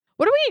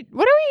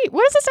What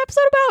is this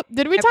episode about?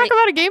 Did we talk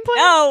about a game plan?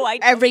 No, I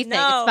don't Everything.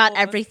 know. It's about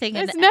everything.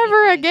 It's and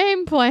never anything. a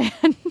game plan.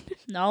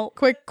 No.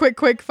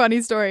 Quick,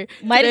 funny story.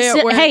 Might Today have at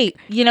said, work- hey,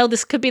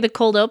 this could be the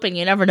cold open.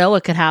 You never know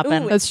what could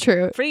happen. Ooh, That's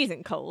true.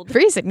 Freezing cold.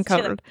 Freezing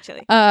Chilly, cold.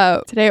 chilly.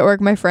 Today at work,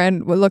 my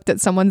friend looked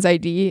at someone's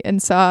ID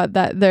and saw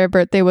that their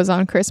birthday was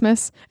on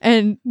Christmas.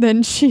 And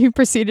then she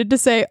proceeded to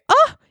say,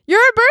 "Oh, you're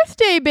a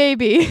birthday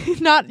baby,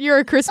 not you're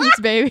a Christmas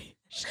baby."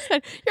 She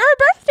said, "You're a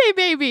birthday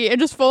baby," and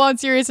just full on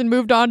serious and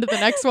moved on to the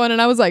next one.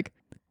 And I was like,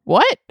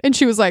 "What?" And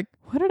she was like,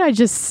 "What did I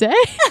just say?"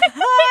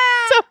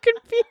 So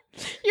confused.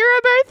 You're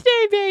a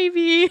birthday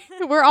baby.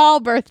 We're all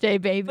birthday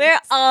babies. We're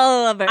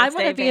all a birthday I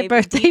want to be a baby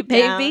birthday deep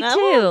down. baby I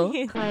too.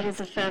 want- Light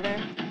as a feather,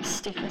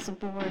 stiff as a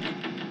board.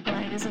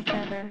 Light as a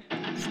feather,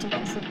 stiff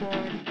as a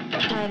board.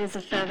 Light as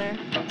a feather,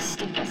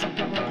 stiff as a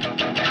board.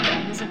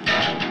 Light as a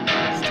feather,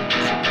 stiff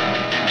as a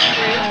board.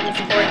 Truth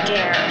or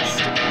dare?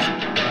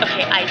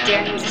 Okay, I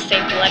dare you to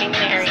say Bloody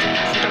Mary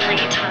 3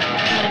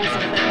 times. Light as a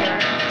feather,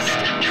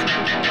 stiff as a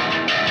board.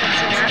 What's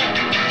the matter?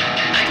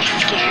 Are you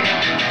scared?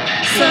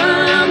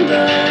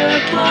 Slumber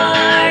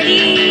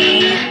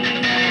party.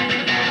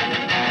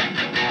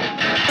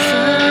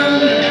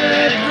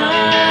 Slumber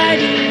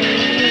party.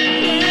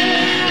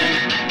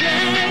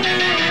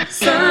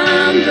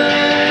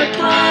 Slumber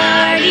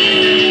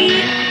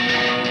party.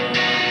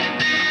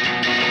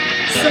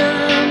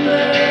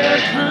 Slumber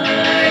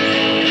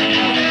party.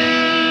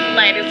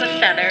 Light as a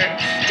feather,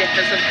 stiff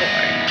as a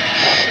board.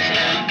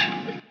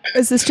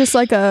 Is this just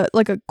like a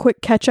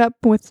quick catch up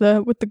with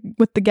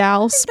the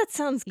gals? That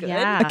sounds good.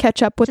 Yeah. A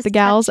catch up with Just the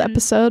gals touching-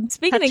 episode?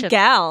 Speaking Touch of it.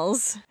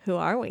 gals, who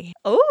are we?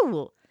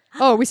 Oh,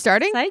 Oh, are we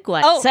starting?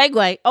 segue. Oh.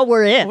 Segue. Oh,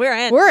 we're in. We're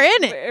in. We're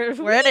in it.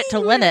 We're in it to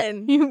win it.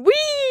 in. Wee!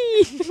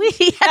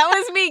 That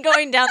was me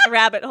going down the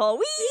rabbit hole.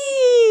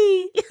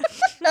 Whee!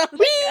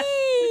 We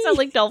sound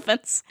like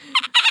dolphins.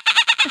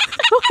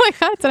 Oh my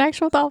god, it's an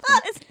actual dolphin.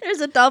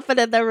 There's a dolphin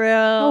in the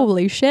room.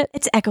 Holy shit.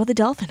 It's Echo the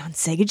Dolphin on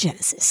Sega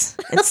Genesis.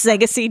 It's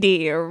Sega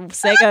CD or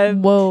Sega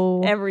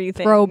Whoa.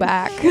 everything.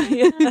 Throwback.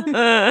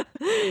 Sega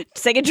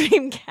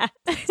Dreamcast.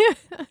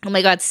 Oh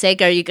my god,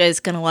 Sega, are you guys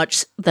gonna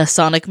watch the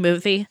Sonic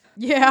movie?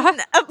 Yeah.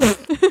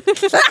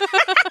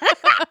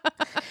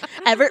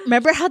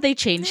 Remember how they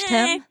changed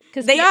him?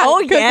 Because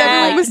Because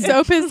everyone was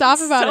so pissed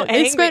off about So it.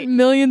 They spent angry.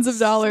 millions of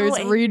dollars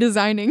angry.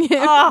 redesigning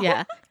him.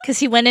 Yeah, because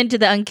he went into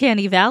the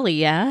Uncanny Valley.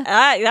 Yeah,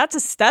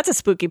 That's a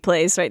spooky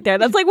place right there.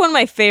 That's like one of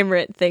my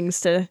favorite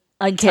things to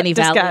Uncanny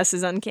Valley. discuss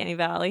is Uncanny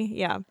Valley.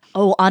 Yeah.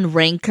 Oh, on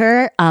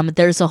Ranker,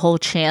 there's a whole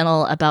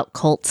channel about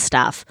cult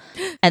stuff,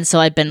 and so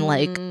I've been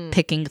like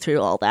picking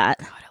through all that.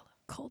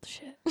 Cold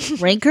shit.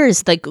 Ranker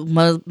is like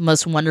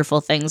most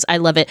wonderful things. I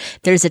love it.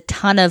 There's a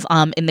ton of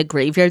in the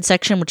graveyard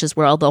section, which is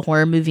where all the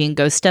horror movie and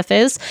ghost stuff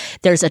is.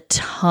 There's a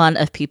ton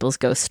of people's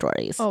ghost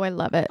stories. Oh, I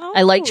love it.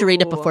 I like to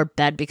read it Ooh. before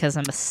bed because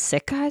I'm a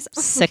sick, Guys,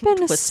 sick, I've been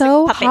twisted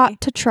so puppy.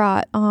 hot to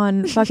trot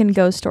on fucking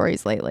ghost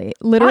stories lately.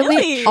 Literally,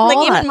 Really? all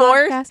Like even the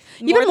more- podcasts-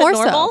 more even than more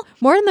normal? so,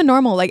 more than the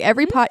normal. Like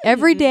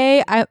every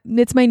day,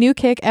 it's my new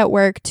kick at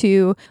work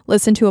to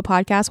listen to a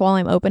podcast while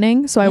I'm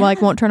opening. So I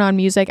like won't turn on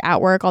music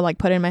at work. I'll like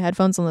put in my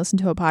headphones and listen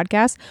to a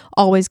podcast.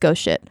 Always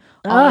ghost shit.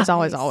 Always,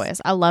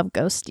 always. I love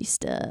ghosty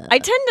stuff. I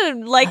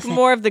tend to like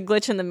more of the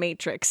Glitch in the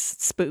Matrix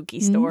spooky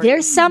stories.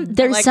 There's some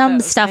like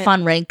those. stuff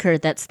on Ranker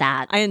that's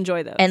that. I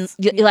enjoy those. And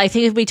I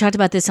think we talked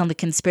about this on the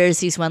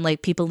conspiracies one,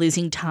 like people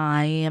losing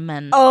time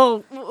and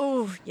ooh,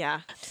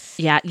 yeah.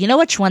 yeah, you know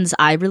which ones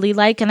I really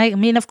like, and I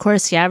mean, of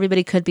course, yeah,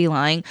 everybody could be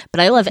lying, but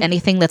I love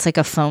anything that's like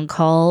a phone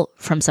call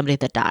from somebody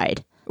that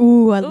died.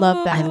 Ooh, I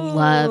love that. I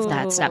love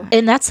that stuff,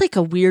 and that's like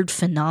a weird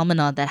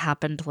phenomenon that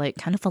happened like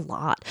kind of a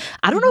lot.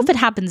 I don't know if it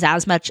happens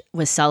as much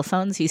with cell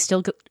phones. You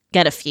still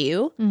get a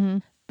few.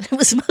 It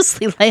was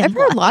mostly I've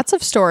heard landline. lots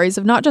of stories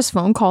of not just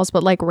phone calls,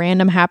 but like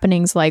random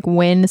happenings, like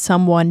when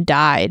someone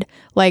died.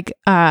 Like,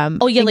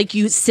 Oh yeah, like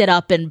you sit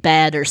up in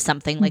bed or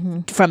something,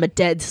 like from a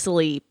dead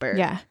sleep. Or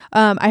yeah.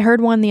 I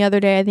heard one the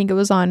other day. I think it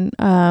was on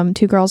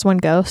Two Girls, One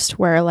Ghost,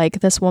 where like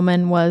this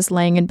woman was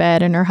laying in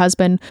bed and her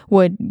husband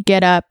would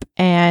get up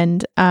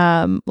and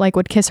like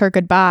would kiss her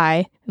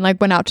goodbye and like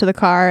went out to the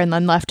car and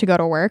then left to go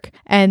to work.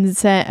 And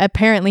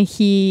apparently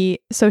she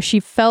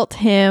felt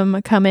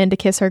him come in to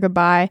kiss her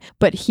goodbye,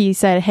 but he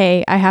said,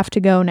 "Hey, I have to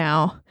go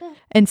now."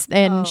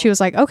 And she was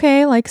like,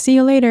 "Okay, like see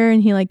you later."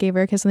 And he like gave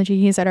her a kiss on the cheek.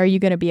 He said, "Are you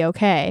gonna be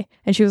okay?"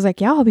 And she was like,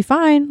 "Yeah, I'll be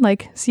fine.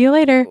 Like, see you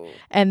later."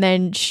 And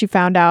then she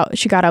found out,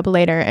 she got up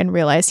later and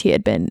realized he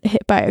had been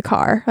hit by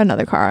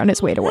another car on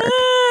his way to work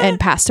and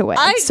passed away.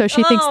 So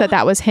she thinks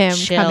that was him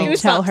coming to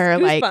tell her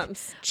like,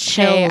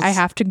 "Hey, I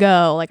have to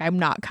go. Like, I'm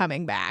not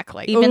coming back."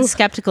 Like, Even ooh.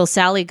 skeptical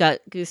Sally got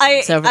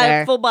goosebumps over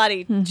there. full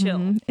body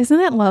chill. Isn't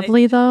that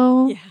lovely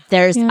though? Yeah.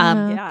 There's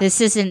Yeah. Yeah.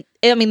 this isn't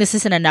I mean, this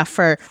isn't enough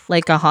for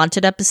like a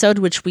haunted episode,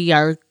 which we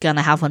are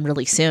gonna have one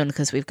really soon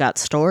because we've got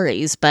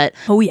stories. But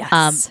Oh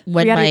yes.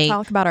 when we gotta my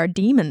talk about our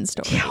demon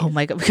story. oh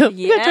my god, we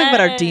gotta talk about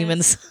our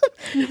demons.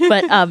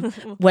 But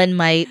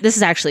this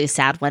is actually a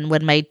sad one.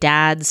 When my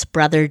dad's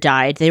brother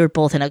died, they were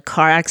both in a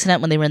car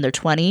accident when they were in their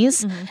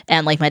 20s,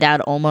 and like my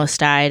dad almost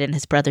died, and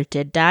his brother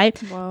did die,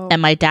 Whoa.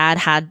 and my dad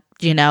had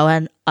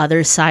an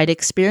other side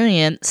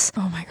experience.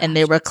 Oh my And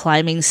they were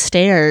climbing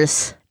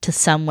stairs to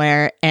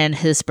somewhere, and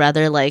his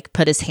brother like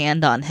put his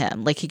hand on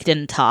him, like he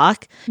didn't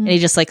talk, and he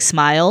just like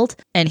smiled,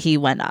 and he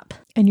went up.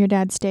 And your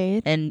dad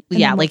stayed? And then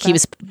yeah, what like he about-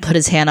 was put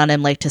his hand on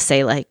him, like to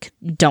say like,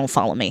 "Don't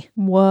follow me."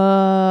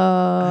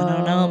 Whoa. I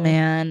don't know,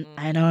 man.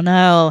 I don't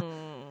know.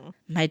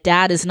 My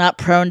dad is not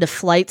prone to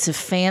flights of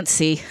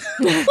fancy,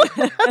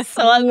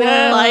 so I'm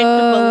inclined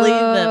to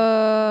believe him.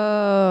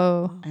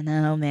 Whoa. I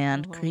know,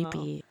 man.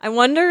 Creepy. I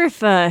wonder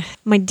if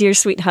my dear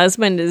sweet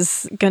husband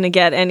is going to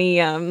get any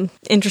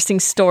interesting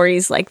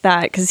stories like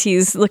that because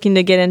he's looking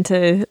to get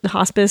into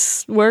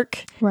hospice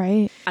work.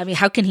 Right. I mean,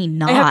 how can he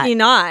not? I hope he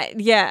not.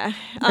 Yeah.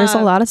 There's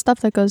a lot of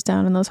stuff that goes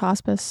down in those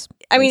hospice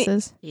I mean,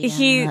 places.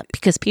 Yeah,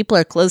 because people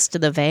are close to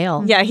the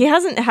veil. Yeah, he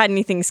hasn't had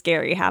anything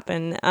scary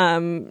happen.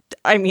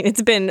 I mean,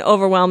 it's been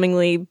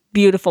overwhelmingly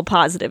beautiful,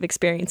 positive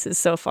experiences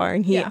so far,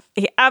 and he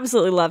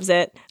absolutely loves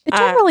it. It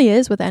generally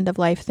is with end of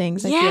life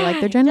things. I feel like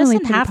they're generally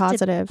Doesn't pretty have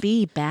positive. to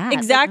be bad.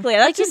 Exactly.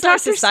 That's in just our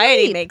Dr.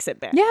 society Sleep. makes it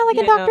bad. Yeah, like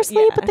You a Dr. know?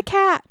 Sleep Yeah. with the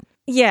cat.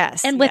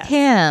 Yes, And with yes.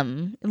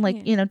 him,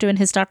 like, doing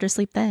his Dr.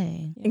 Sleep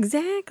thing.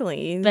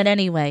 Exactly. But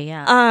anyway,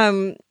 yeah.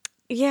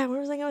 Yeah, where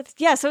was I going with this?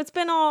 Yeah, so it's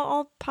been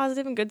all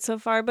positive and good so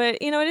far, but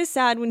it is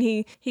sad when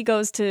he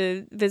goes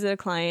to visit a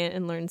client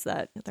and learns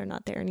that they're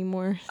not there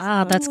anymore.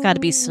 That's got to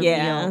be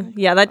surreal.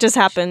 Yeah, that just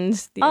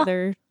happened the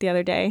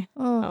other day.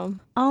 Oh.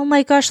 Oh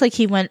my gosh, like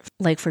he went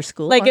like for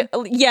school? Like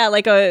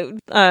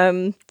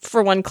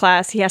for one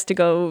class, he has to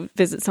go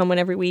visit someone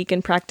every week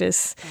and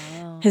practice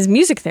his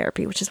music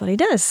therapy, which is what he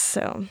does.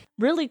 So,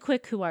 really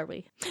quick, who are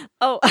we?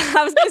 I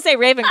was going to say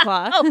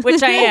Ravenclaw,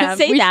 which I am.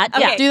 Say that.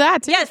 Okay. Yeah. Do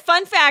that too. Yes,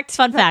 fun fact.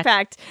 Fun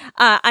fact.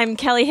 I'm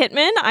Kelly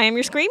Hittman. I am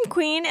your Scream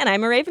Queen, and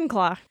I'm a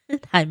Ravenclaw.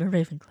 I'm a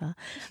Ravenclaw.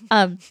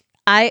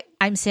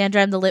 I'm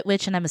Sandra, I'm the Lit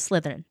Witch, and I'm a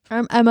Slytherin.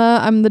 I'm Emma.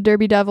 I'm the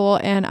Derby Devil,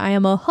 and I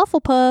am a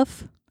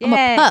Hufflepuff. I'm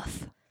Yay. a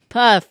Puff.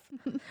 Puff.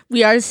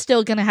 We are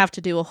still going to have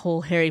to do a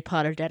whole Harry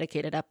Potter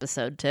dedicated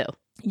episode, too.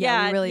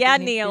 Yeah, we really do need to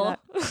do Neil.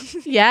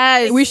 that.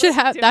 Yes. We should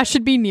have that.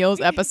 Should be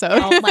Neil's episode.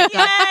 Oh my god.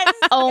 Yes,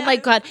 Oh my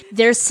god.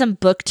 There's some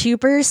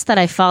booktubers that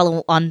I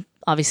follow on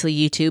obviously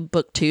YouTube,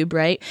 booktube,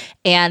 right?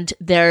 And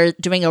they're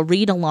doing a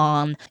read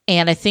along,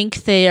 and I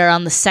think they are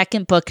on the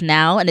second book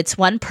now, and it's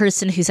one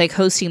person who's like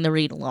hosting the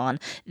read along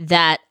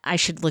that I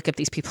should look up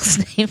these people's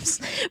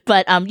names,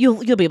 but you'll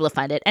be able to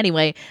find it.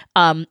 Anyway,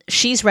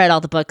 she's read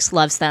all the books,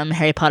 loves them,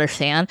 Harry Potter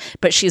fan,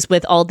 but she's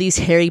with all these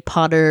Harry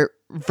Potter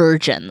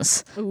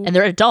virgins, and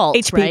they're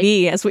adults, right?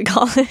 HPV, as we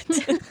call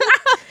it.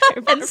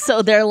 And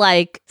so they're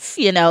like,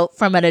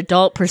 from an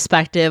adult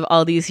perspective,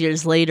 all these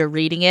years later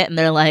reading it, and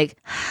they're like,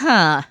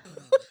 huh.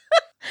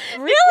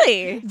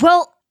 Really?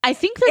 Well, I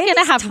think they're going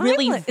to It's have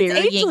really timeless. It's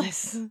varying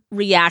ageless.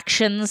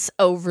 reactions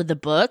over the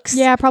books.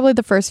 Yeah, probably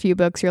the first few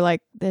books. You're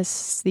like,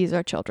 these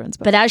are children's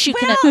books. But as you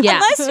can,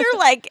 Unless you're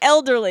like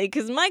elderly,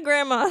 because my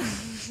grandma,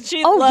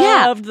 she Oh,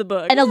 yeah. loved the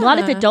book. and a lot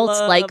of adults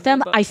Love like the them.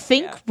 book, I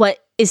think yeah. what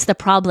is the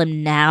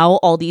problem now,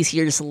 all these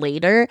years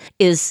later,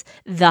 is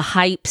the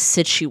hype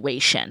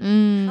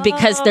situation.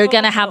 Because they're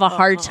going to have a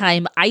hard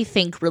time, I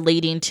think,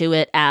 relating to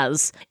it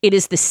as it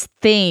is this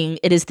thing,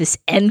 it is this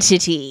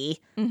entity.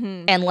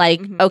 And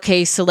like,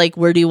 okay, so like,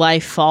 where do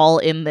I fall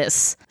in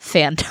this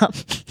fandom?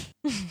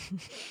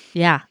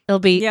 Yeah, it'll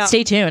be,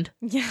 stay tuned.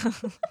 Yeah.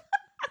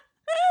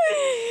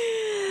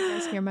 You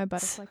guys hear my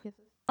butterfly kisses?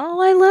 Oh,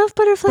 I love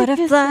butterfly,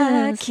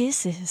 kisses.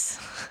 kisses.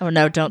 Oh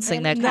no, don't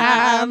sing that.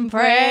 I'm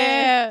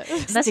praying.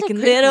 That's a Sticking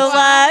creepy little song.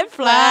 white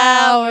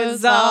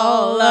flowers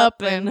all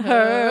up in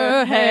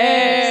her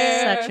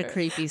hair. Such a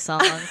creepy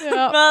song.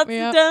 Mouth's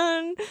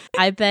done.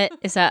 I bet,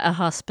 is that a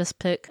hospice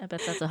pick? I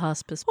bet that's a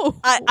hospice.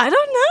 I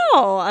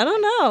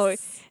don't know.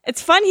 It's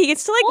fun. He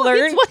gets to like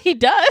learn. It's what he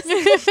does.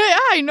 Yeah,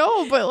 I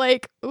know, but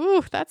like,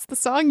 ooh, that's the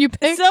song you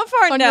picked So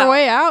far, on no. your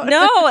way out.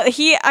 No,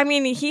 he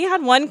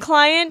had one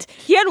client,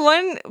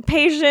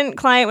 patient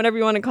client, whatever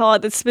you want to call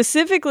it, that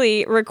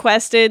specifically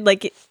requested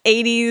like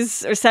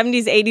 80s or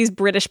 70s, 80s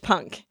British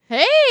punk.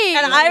 Hey,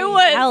 And I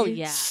Hell was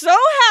yeah. so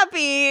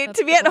happy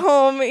to be at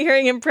home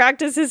hearing him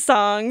practice his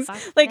songs.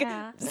 Like,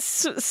 yeah.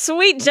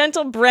 sweet,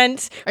 gentle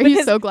Brent. are with you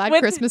his- so glad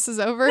with- Christmas is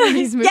over and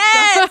he's moved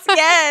Yes, on?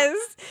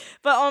 yes.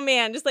 But oh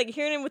man, just like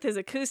hearing him with his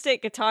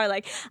acoustic guitar,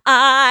 like,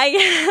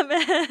 I am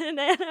an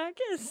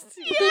anarchist.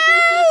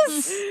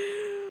 Yes.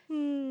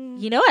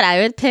 You know what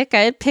I would pick?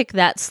 I would pick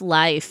That's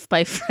Life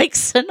by Frank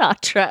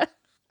Sinatra.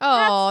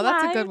 Oh,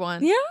 that's a fine. good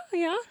one.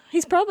 Yeah.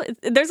 He's probably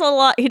he does a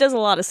lot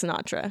of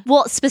Sinatra.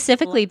 Well,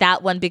 specifically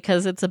that one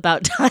because it's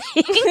about dying,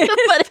 but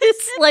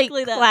it's like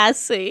Specifically that.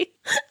 classy.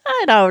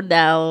 I don't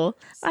know.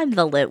 I'm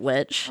the Lit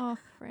Witch. Oh,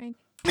 Frank.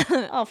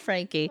 Oh,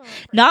 Frankie.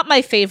 Not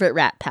my favorite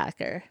Rat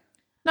Packer.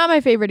 Not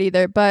my favorite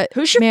either, but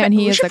Who's your, man,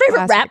 he who's is your a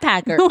favorite classic. Rat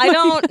Packer? I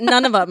don't.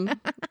 None of them.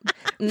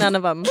 None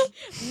of them.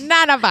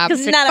 None of them.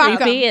 Because they're None of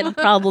creepy and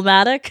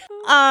problematic.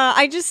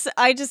 I just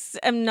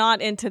am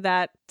not into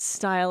that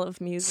style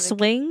of music.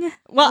 Swing.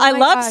 Well, Oh I my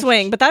love gosh.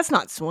 swing, but that's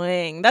not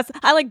swing.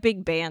 I like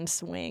big band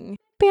swing.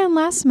 Band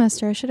last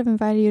semester. I should have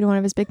invited you to one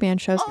of his big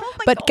band shows. Oh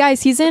my But God.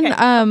 guys, he's in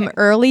Okay.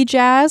 early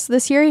jazz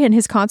this year, and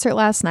his concert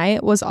last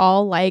night was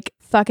all like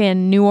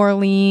fucking New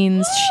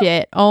Orleans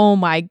shit. Oh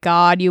my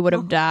god, you would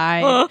have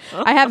died.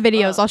 I have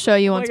videos. I'll show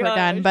you Oh my once we're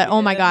done. gosh, But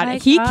oh my yeah.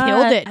 god, he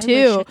killed it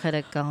too. Could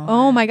have gone.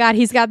 Oh my god,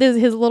 he's got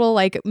his little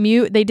like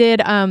mute. They did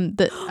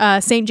the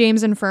St.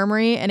 James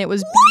Infirmary, and it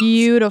was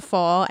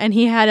beautiful. And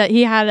he had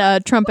a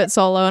trumpet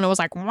solo, and it was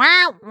like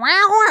wow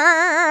wow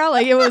wow,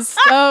 like it was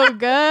so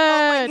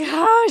good.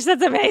 Gosh,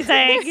 that's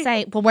amazing.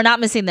 Say, well, we're not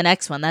missing the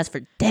next one. That's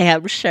for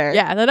damn sure.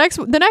 Yeah, the next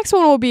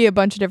one will be a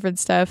bunch of different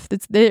stuff.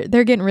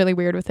 They're getting really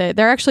weird with it.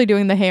 They're actually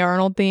doing the Hey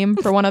Arnold theme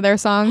for one of their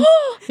songs.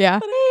 Yeah.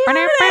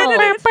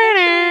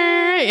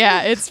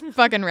 Yeah, it's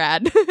fucking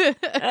rad.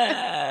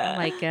 Oh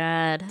my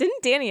god.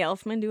 Didn't Danny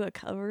Elfman do a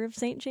cover of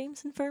St.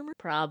 James Infirmary?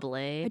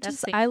 Probably.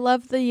 I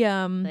love the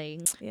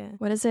thing. Yeah.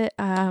 what is it?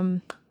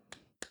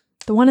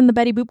 The one in the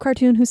Betty Boop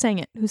cartoon. Who sang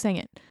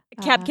it?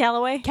 Cab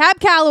Calloway? Cab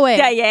Calloway.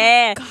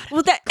 Yeah.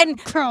 Well,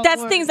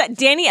 that's things that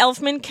Danny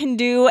Elfman can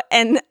do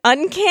an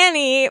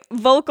uncanny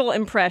vocal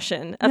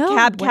impression of No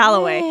Cab way.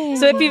 Calloway.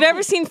 So if you've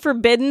ever seen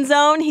Forbidden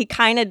Zone, he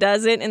kind of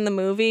does it in the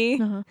movie.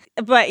 Uh-huh.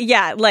 But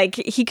yeah, like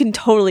he can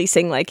totally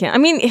sing like him. I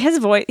mean, his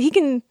voice, he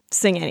can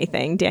sing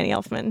anything, Danny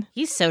Elfman.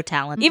 He's so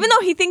talented. Even though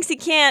he thinks he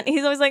can't,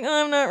 he's always like,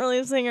 "Oh, I'm not really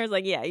a singer." It's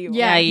like, yeah, you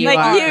Yeah, are. you like,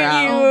 are, You, bro.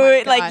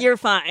 Oh my like, God. you're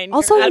fine.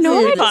 Also, You're you know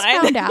what I absolutely just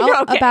fine. found You're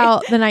out okay.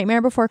 about The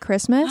Nightmare Before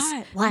Christmas?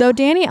 What? Though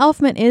Danny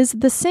Elfman is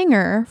the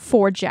singer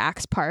for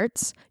Jack's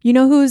parts, you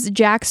know who's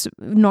Jack's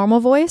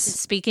normal voice?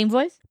 Speaking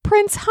voice?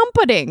 Prince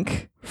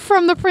Humperdinck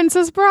from The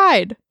Princess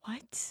Bride.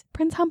 What?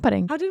 Prince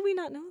Humperdinck. How did we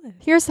not know this?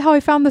 Here's how I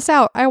found this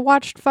out. I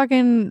watched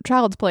fucking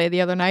Child's Play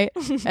the other night,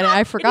 and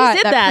I forgot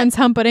in that that. Prince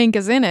Humperdinck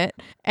is in it.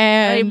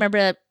 And I remember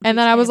that. And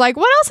then I was like,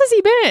 what else has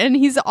he been in? And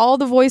he's all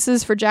the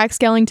voices for Jack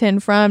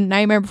Skellington from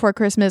Nightmare Before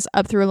Christmas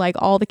up through like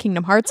all the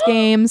Kingdom Hearts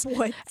games.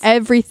 What?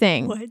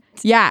 Everything. What?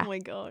 Yeah. Oh my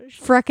gosh.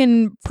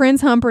 Frickin'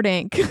 Prince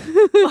Humperdinck.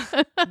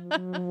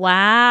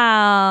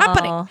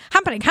 wow.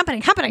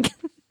 Humperdinck.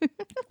 Oh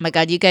my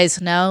god, you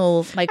guys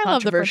know my I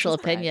love The controversial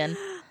Princess Bride. opinion.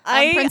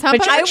 Prince But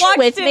Humperdinck? I aren't you watched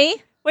with it- me?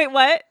 Wait,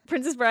 what?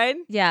 Princess Bride?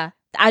 Yeah.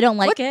 I don't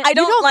like it. I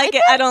don't, don't like like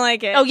it. I don't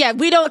like it. Oh yeah,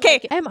 we don't. Okay.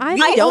 like it. Am I We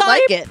the don't only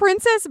like it.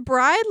 Princess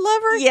Bride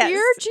lover Yes.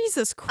 here?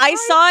 Jesus Christ. I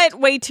saw it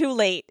way too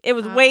late. It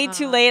was way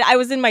too late. I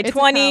was in my It's a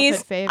 20s.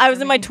 childhood fave I was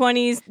for in my me.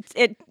 20s.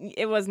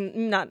 It was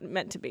not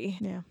meant to be.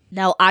 Yeah.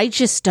 No, I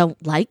just don't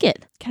like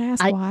it. Can I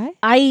ask why?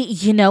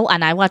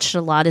 And I watched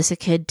a lot as a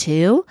kid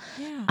too.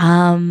 Yeah.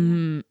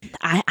 I'm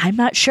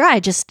not sure. I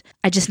just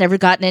never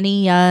gotten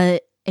any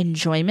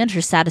enjoyment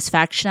or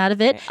satisfaction out of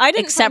it. I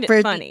didn't except find it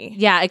for funny.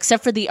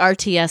 except for the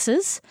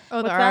RTSs. Oh,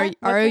 the What's that?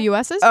 What's that?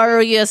 ROUSs?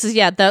 ROUSs,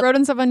 yeah,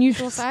 Rodents of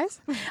unusual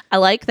size? I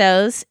like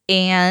those.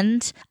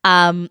 And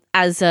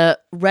as a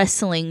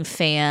wrestling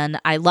fan,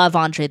 I love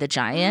Andre the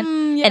Giant.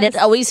 And it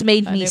always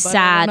made me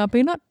sad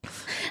Peanut.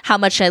 how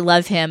much I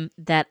love him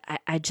that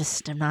I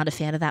just am not a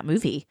fan of that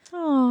movie.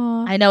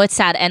 Aww. I know it's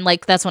sad. And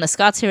like that's one of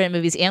Scott's favorite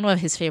movies and one of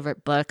his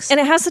favorite books. And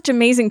it has such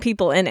amazing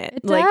people in it.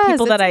 It like does.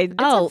 people that I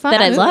Oh, a fun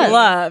that I movie. love.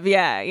 love.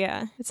 Yeah.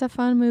 It's a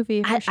fun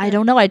movie. for I sure.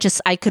 don't know. I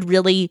could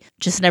really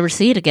just never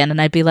see it again.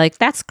 And I'd be like,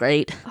 that's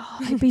great. Oh,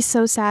 I'd be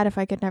so sad if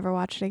I could never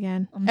watch it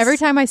again. I'm Every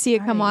time I see it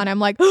come sorry. on, I'm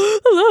like, I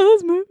love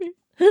this movie.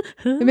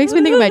 It makes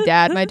me think of my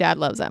dad. My dad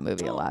loves that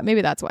movie a lot.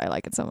 Maybe that's why I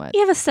like it so much.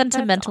 You have a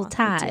sentimental I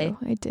tie.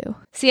 do.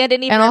 See, I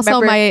didn't even And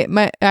also, remember.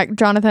 my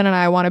Jonathan and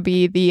I want to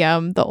be the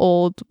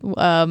old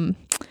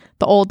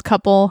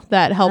couple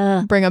that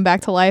help bring him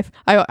back to life.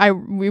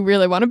 We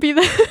really want to be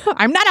the.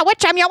 I'm not a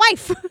witch. I'm your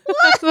wife.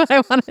 That's what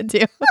I want to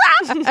do.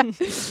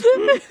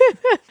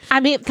 I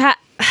mean, that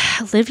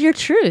live your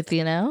truth,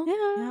 you know?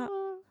 Yeah.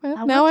 Well,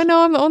 I now I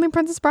know I'm the only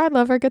Princess Bride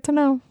lover. Good to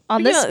know.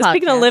 On this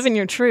Speaking of podcast. living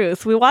your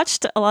truth, we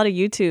watched a lot of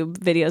YouTube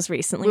videos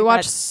recently. We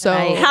watched that so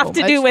Right. have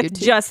to much do with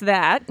YouTube. just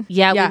that.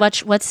 Yeah, Yeah. we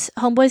watch. What's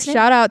Homeboy's name?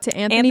 Shout out to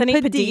Anthony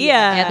Anthony Padilla.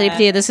 Anthony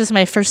Padilla. This is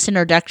my first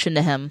introduction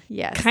to him.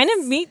 Yes. Kind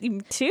of me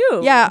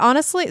too. Yeah,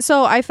 honestly.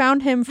 So I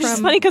found him from. It's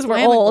funny because we're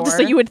Glam and old, so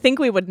Gore, you would think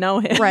we would know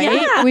him. right.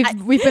 Yeah,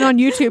 We've been on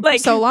YouTube Like,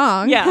 for so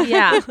long. Yeah.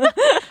 Yeah.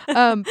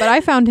 But I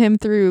found him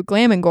through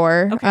Glam and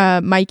Gore.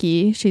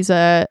 Mikey, she's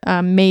a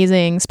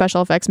amazing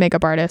special effects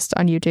makeup artist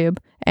on YouTube,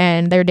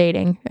 and they're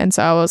dating. And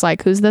so I was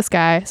like, "Who's this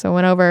guy?" So I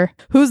went over.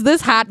 Who's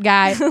this hot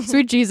guy?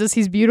 Sweet Jesus,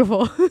 he's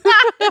beautiful.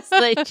 It's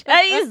like,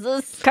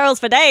 Jesus. Curls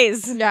for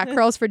days. Yeah,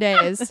 curls for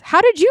days.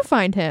 How did you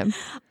find him?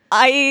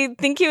 I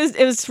think it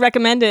was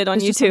recommended on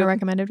It's just on YouTube. a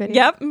recommended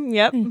video.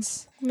 Yep.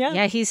 Nice. Yeah.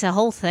 Yeah, he's a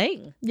whole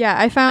thing. Yeah,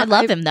 I I found.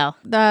 love him though.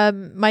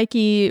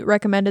 Mikey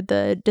recommended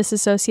the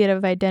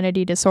dissociative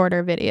identity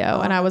disorder video,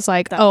 and I was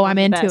like, That's "Oh, one I'm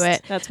of the into best.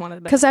 it." That's one of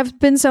the best. Because I've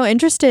been so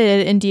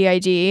interested in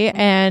DID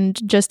and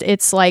just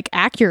its like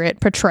accurate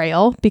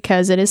portrayal,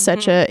 because it is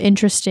such a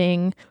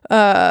interesting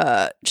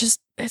just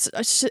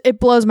it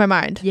blows my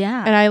mind.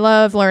 Yeah. And I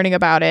love learning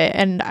about it.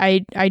 And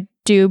I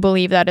do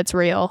believe that it's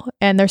real.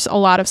 And there's a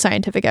lot of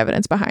scientific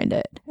evidence behind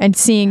it. And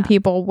seeing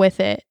people with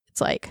it,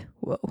 it's like,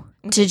 whoa.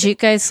 Did you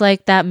guys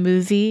like that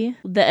movie,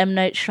 the M.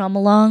 Night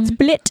Shyamalan?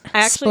 Split. I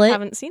actually Split?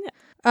 haven't seen it.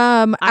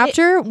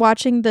 After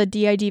watching the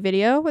DID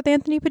video with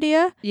Anthony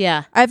Padilla,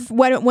 Yeah.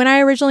 when I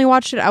originally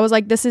watched it, I was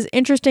like, this is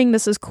interesting,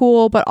 this is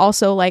cool, but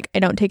also like I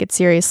don't take it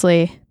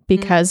seriously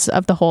because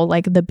of the whole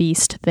like the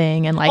Beast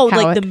thing and like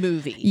how the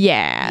movie.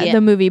 the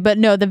movie. But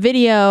no, the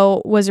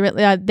video was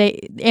really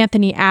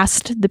Anthony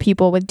asked the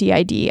people with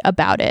DID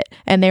about it,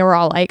 and they were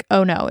all like,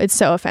 "Oh no, it's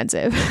so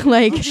offensive."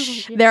 Like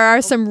there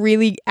are some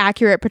really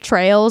accurate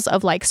portrayals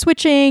of like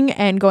switching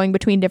and going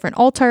between different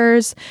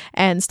altars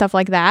and stuff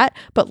like that,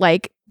 but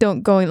like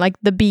don't going like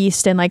the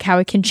Beast and like how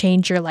it can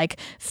change your like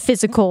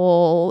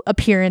physical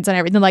appearance and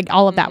everything, like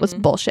all of that was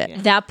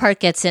bullshit. That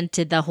part gets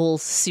into the whole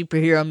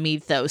superhero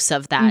mythos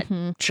of that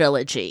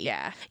trilogy.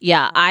 Yeah.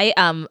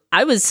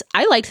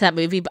 I liked that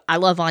movie, but I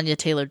love Anya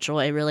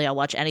Taylor-Joy. Really, I'll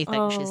watch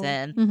anything she's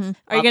in.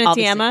 Are you going to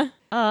see Emma?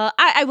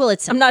 I will at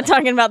some I'm not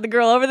talking about the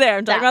girl over there.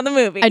 I'm talking about the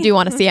movie. I do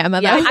want to see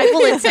Emma though. Yeah, I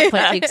will at some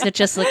point because it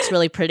just looks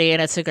really pretty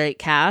and it's a great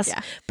cast.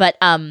 Yeah. But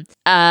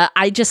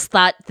I just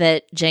thought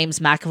that James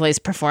McAvoy's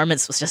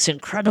performance was just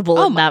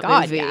incredible in that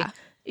movie. Yeah.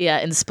 Yeah,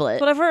 in Split.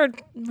 But I've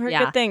heard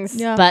Yeah. good things.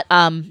 Yeah. But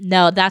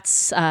no,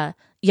 that's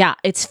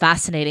it's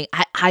fascinating.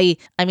 I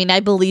mean I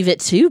believe it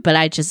too, but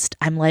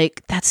I'm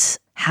like,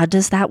 how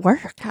does that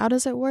work? How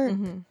does it work?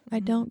 I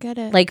don't get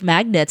it. Like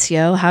magnets,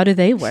 yo, how do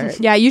they work?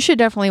 Yeah, you should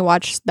definitely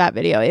watch that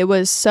video. It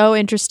was so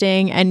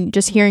interesting, and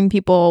just hearing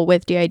people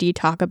with DID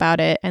talk about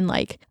it, and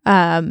like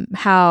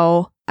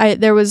how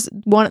there was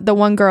the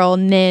one girl,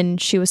 Nin,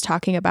 she was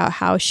talking about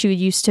how she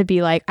used to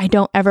be like, I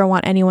don't ever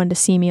want anyone to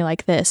see me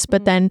like this,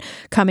 but then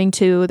coming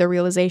to the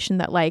realization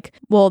that like,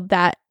 well,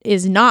 that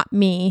is not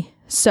me.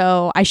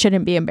 So I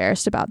shouldn't be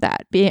embarrassed about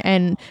that.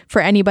 And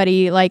for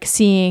anybody like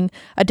seeing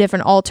a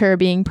different altar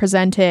being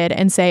presented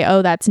and say,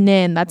 oh, that's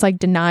Nin, that's like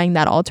denying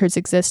that altar's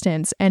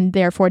existence and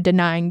therefore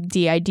denying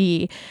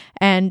DID.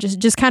 And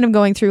just kind of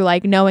going through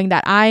like knowing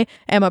that I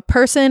am a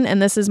person and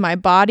this is my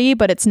body,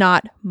 but it's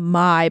not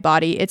my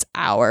body, it's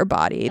our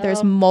body.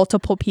 There's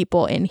multiple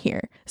people in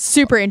here.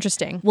 Super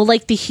interesting. Well,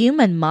 like the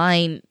human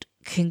mind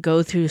can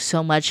go through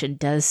so much and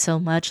does so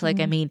much. Like,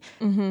 I mean,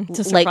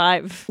 To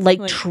survive.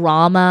 like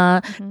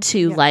trauma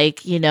to like,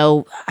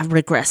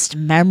 regressed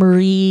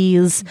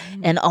memories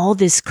and all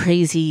this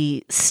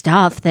crazy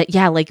stuff that,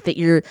 like that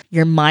your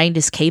mind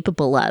is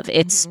capable of.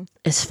 It's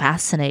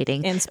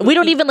fascinating. And we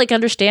don't even like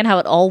understand how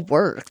it all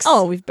works.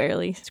 Oh, we've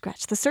barely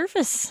scratched the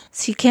surface.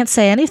 So you can't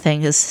say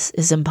anything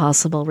is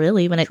impossible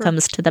really when it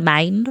comes to the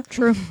mind.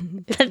 True.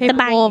 It's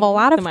capable of a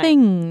lot of The mind.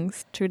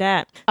 things. True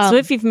that. So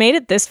if you've made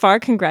it this far,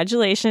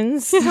 congratulations.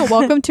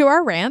 Welcome to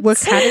our rants. We're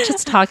kind of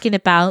just talking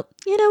about,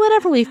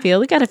 whatever we feel.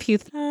 We got a few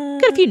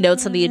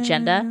notes on the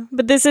agenda.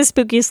 But this is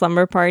Spooky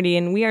Slumber Party,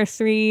 and we are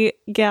 3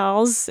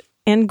 gals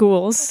and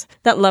ghouls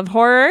that love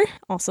horror,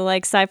 also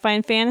like sci-fi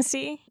and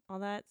fantasy, all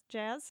that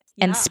jazz.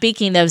 And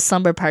speaking of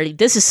slumber party,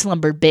 this is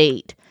Slumber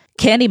Bait.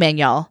 Candyman,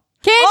 y'all.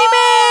 Candyman!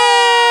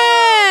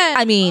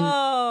 I mean,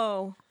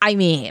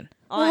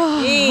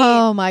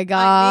 Oh my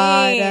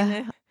god.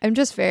 mean. I'm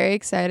just very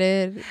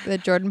excited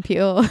that Jordan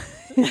Peele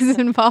is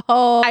involved.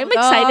 I'm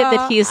excited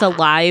that he is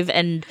alive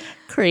and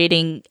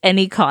creating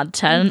any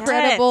content.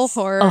 Incredible Yes.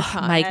 horror. Oh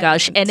my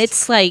gosh. And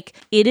it's like,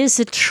 it is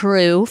a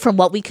true, from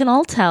what we can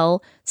all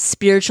tell,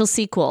 spiritual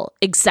sequel.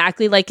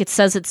 Exactly like it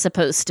says it's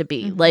supposed to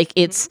be. Like,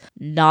 it's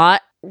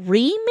not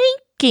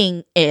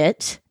remaking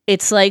it.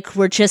 It's like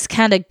we're just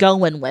kind of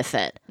going with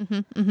it.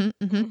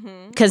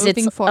 Because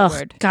Moving it's,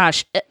 forward.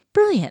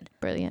 brilliant.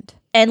 Brilliant.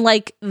 And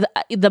like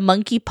the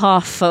Monkey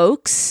Paw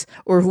folks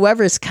or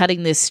whoever's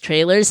cutting these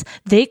trailers,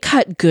 they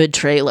cut good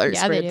trailers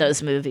Yeah, for they do.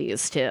 those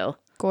movies too.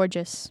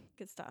 Gorgeous.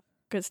 Good stuff.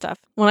 Good stuff.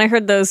 When I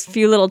heard those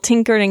few little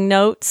tinkering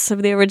notes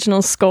of the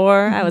original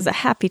score, I was a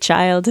happy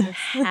child.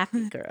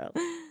 Happy girl.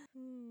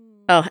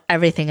 Oh,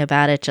 everything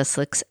about it just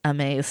looks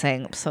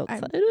amazing. I'm so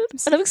excited.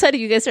 And I'm excited.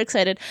 You guys are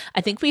excited.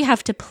 I think we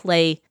have to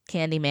play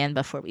Candyman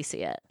before we see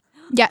it.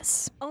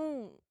 Yes.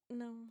 Oh,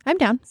 no. I'm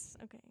down.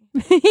 Okay.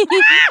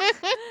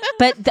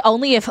 But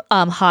only if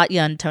Hot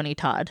Young Tony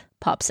Todd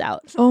pops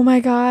out. Oh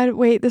my god.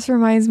 Wait, this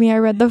reminds me. I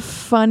read the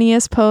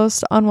funniest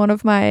post on one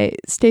of my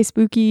Stay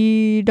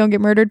Spooky Don't Get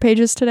Murdered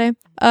pages today.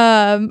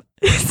 Someone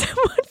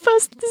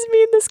posted this,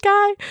 me and this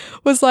guy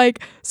was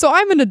like, so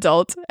I'm an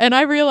adult and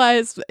I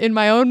realized in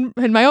my own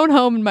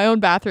home, in my own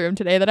bathroom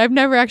today, that I've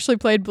never actually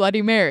played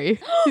Bloody Mary.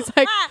 He's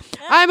like,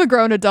 I'm a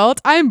grown adult,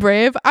 I'm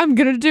brave, I'm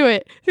gonna do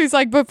it. He's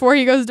like, before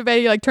he goes to bed,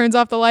 he like turns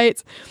off the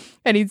lights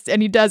and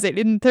he does it.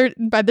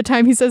 By the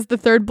time he says the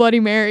third Bloody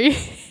Mary,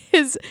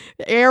 his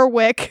air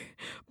wick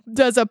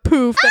does a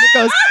poof and it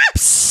goes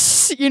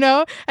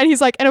psst, and he's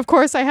like, and of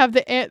course I have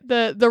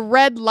the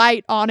red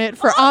light on it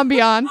for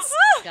ambiance.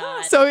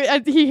 God.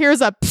 So he hears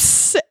a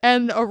psst stops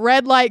and a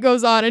red light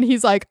goes on and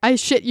he's like, I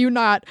shit you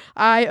not,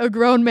 I, a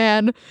grown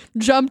man,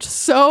 jumped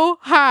so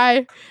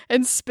high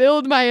and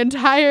spilled my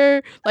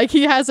entire, like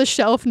he has a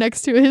shelf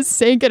next to his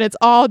sink and it's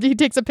all, he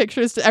takes a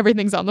picture,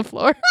 everything's on the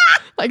floor.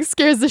 Like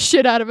scares the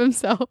shit out of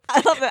himself.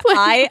 I love that.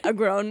 I, a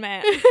grown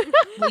man.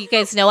 Well, you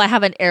guys know I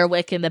have an air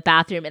wick in the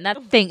bathroom, and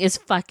that thing is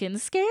fucking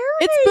scary.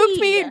 It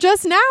spooked me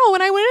just now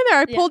when I went in there.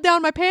 I pulled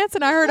down my pants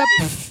and I heard a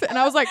pff, and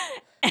I was like,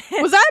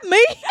 was that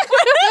me?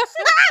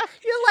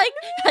 You're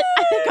like,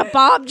 I think a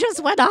bomb just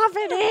went off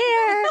in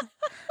here.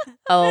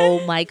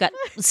 Oh my God.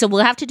 So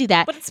we'll have to do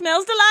that. But it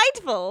smells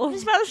delightful. It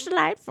smells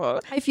delightful.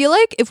 I feel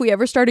like if we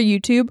ever start a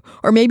YouTube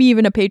or maybe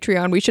even a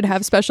Patreon, we should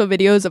have special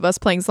videos of us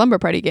playing Slumber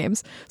Party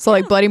games. So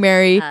like Bloody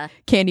Mary,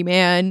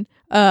 Candyman,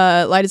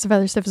 Light as a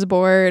Feather, Stiff as a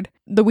Board,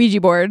 the Ouija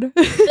board.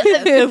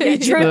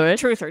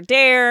 Truth or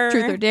Dare.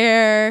 Truth or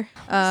Dare.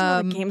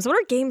 Games. What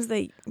are games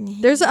that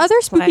There's other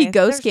spooky play?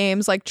 ghost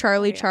games like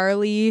Charlie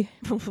Charlie.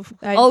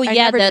 I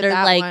Yeah, never that did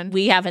are like one.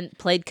 we haven't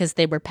played because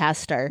they were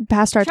past our.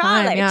 Past our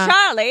Charlie, time. Yeah.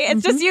 Charlie.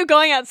 It's just you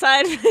going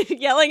outside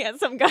yelling at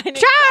some guy.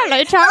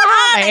 Charlie,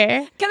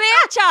 Charlie. Come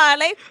here,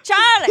 Charlie.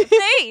 Charlie,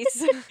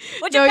 please.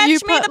 Would you No, fetch you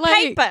me put, the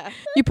like- paper?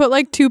 You put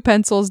like two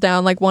pencils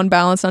down, like one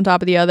balanced on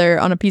top of the other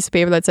on a piece of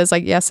paper that says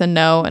like yes and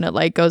no, and it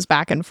like goes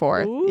back and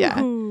forth. Yeah.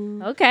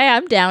 Okay,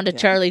 I'm down to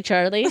Charlie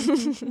Charlie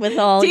with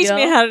all Teach you.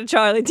 me how to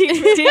Charlie.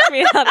 Teach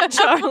me how to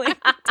Charlie.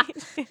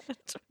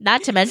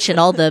 Not to mention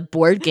all the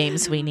board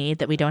games we need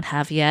that we don't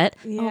have yet.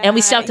 And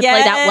we still have to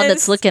play that one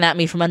that's Yes. looking at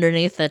me from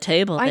underneath the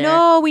table. I there.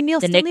 know we The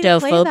still need to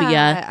play Nyctophobia.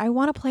 that. I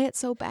want to play it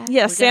so bad.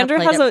 Yeah, gonna Sandra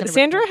play has that.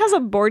 Sandra has a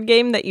board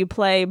game that you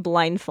play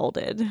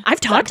blindfolded. I've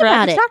talked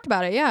about We it. talked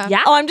about it. Yeah.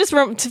 Yeah. Oh, I'm just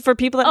for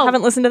people that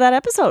haven't listened to that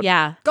episode.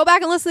 Yeah. Go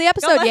back and listen to the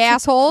episode, back. you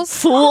assholes.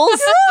 Fools.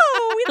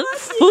 we love you.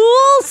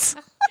 Fools.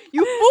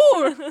 You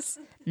fools.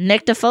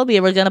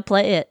 Nyctophobia, we're going to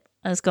play it.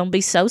 It's going to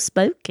be so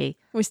spooky.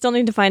 We still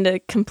need to find a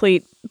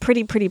complete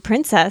pretty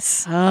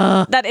princess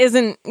that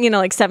isn't,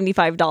 like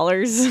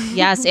 $75.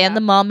 Yes, and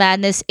the Mall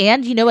Madness.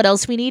 And you know what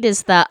else we need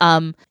is the,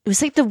 it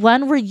was like the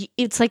one where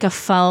it's like a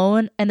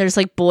phone and there's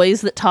like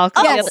boys that talk.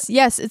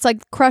 Yes. It's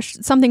like Crush,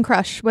 something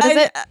Crush. What is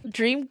it?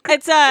 Dream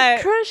It's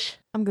Crush.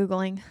 I'm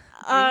Googling.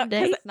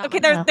 Date? Okay,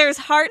 there's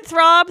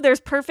Heartthrob, there's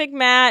Perfect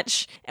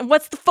Match, and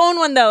what's the phone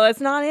one though? That's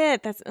not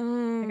it. That's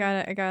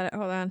I got it.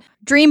 Hold on.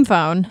 Dream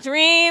Phone.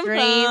 Dream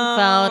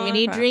Phone. We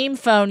need Dream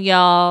Phone,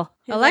 y'all.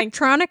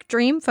 Electronic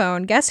Dream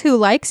Phone. Guess who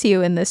likes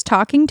you in this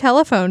talking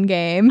telephone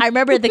game? I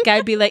remember the guy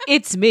would be like,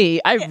 "It's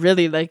me. I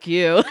really like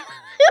you."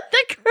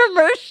 The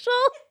commercial.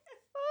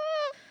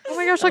 Oh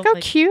my gosh, look how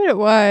cute it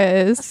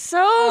was. So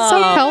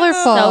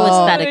colorful. So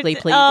aesthetically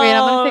pleasing. Wait,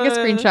 I'm going to take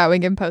a screenshot. We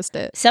can post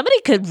it. Somebody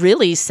could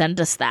really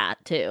send us that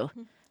too.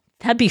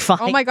 That'd be fine.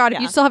 Oh my God, if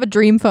you still have a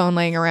Dream Phone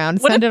laying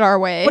around, send it our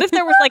way. What if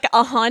there was like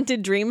a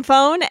haunted dream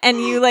phone and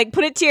you like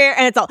put it to your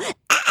and it's all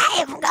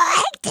I'm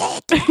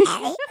going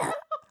to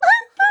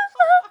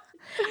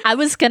I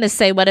was gonna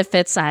say, what if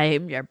it's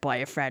I'm your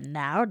boyfriend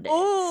now?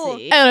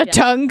 Nancy? and a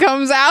tongue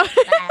comes out.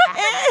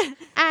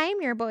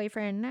 I'm your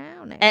boyfriend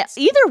now.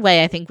 Either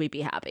way, I think we'd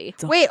be happy.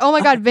 Wait, oh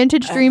my God,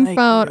 vintage Dream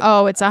Phone.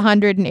 Oh, it's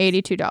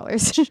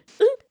 $182.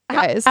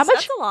 Guys, How much?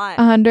 That's a lot.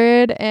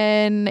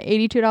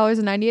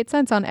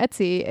 $182.98 on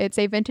Etsy. It's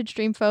a vintage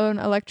Dream Phone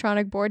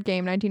electronic board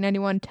game,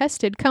 1991,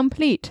 tested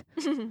complete.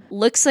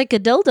 Looks like a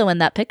dildo in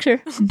that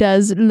picture.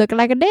 Does look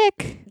like a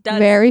dick. Does.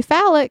 Very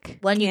phallic.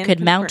 One you Can could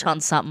mount confirm. on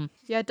something.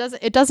 Yeah,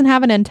 it doesn't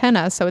have an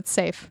antenna, so it's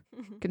safe.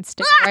 You can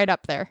stick it right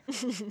up there.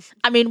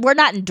 I mean, we're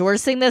not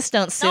endorsing this.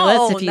 Don't sue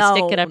us if you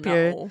stick it up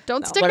your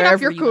Don't stick it wherever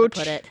up your you wanna cooch.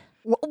 put it.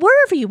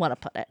 Wherever you want to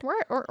put it.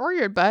 Or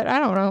your butt. I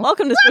don't know.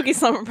 Welcome to Spooky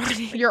Slumber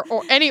Party.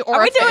 Any Are we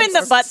orifice. doing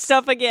the butt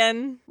stuff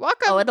again?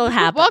 Welcome. Oh, it'll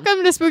happen.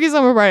 Welcome to Spooky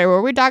Slumber Party,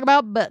 where we talk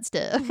about butt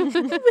stuff.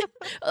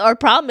 Our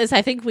problem is,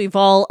 I think we've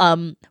all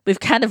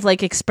we've kind of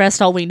like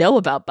expressed all we know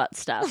about butt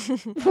stuff.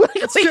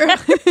 That's we true.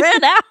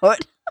 ran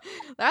out,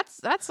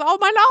 That's all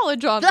my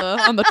knowledge on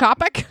the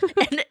topic.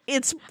 and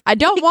it's I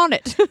don't want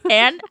it.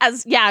 and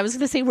I was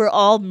gonna say we're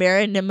all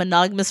married in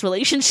monogamous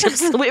relationships,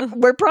 so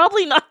we're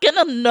probably not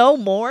gonna know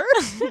more.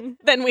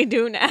 Than we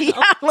do now. Yeah,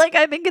 like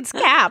I think it's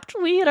capped.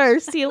 We hit our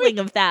ceiling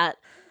of that.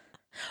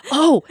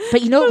 Oh,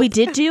 but you know what we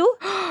did do?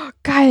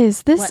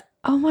 Guys, this What?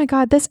 oh my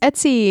God, this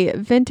Etsy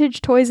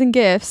vintage toys and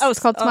gifts. Oh, It's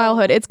called oh. Smile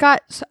Hood. It's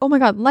got oh my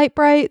God, light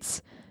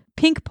brights,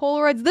 pink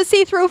Polaroids, the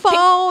see-through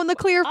phone, the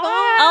clear phone.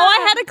 Oh,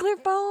 I had a clear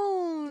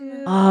phone.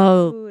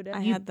 Oh,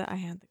 I had the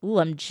ooh,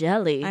 I'm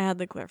jelly. I had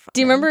the clear phone.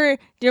 Do you remember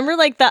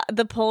like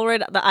the Polaroid,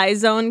 the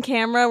iZone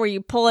camera where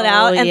you pull it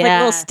out and like yeah.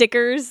 little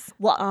stickers?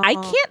 Well, I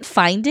can't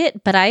find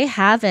it, but I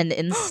have an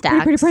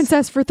Instax. Pretty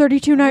Princess for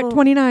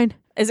 $32.29.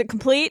 Is it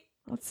complete?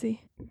 Let's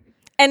see.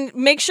 And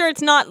make sure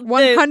it's not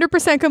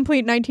 100%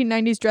 complete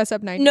 1990s dress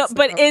up 90s. No,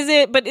 but is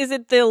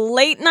it the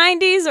late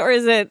 90s or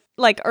is it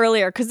like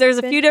earlier? Because there's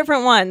a few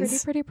different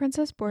ones. Pretty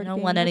Princess board game. I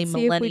don't want any Let's see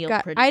if we've millennial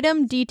got pretty-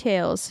 item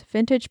details.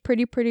 Vintage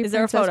Pretty Is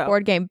there a Princess photo?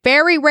 board game.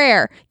 Very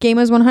rare. Game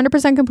is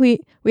 100%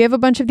 complete. We have a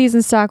bunch of these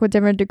in stock with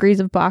different degrees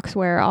of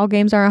boxware. All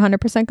games are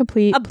 100%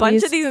 complete. A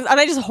bunch of these. Are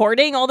they just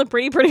hoarding all the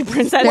Pretty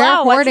Princess? They're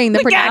Wow, hoarding the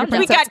we Pretty got,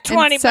 Princess we got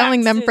 20 and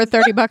selling them for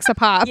 $30 a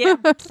pop. Yeah.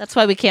 That's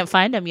why we can't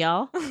find them,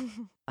 y'all.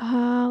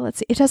 Let's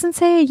see. It doesn't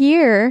say a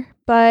year,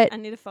 but I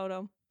need a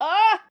photo.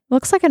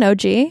 looks like an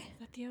OG. Is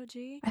that the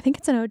OG? I think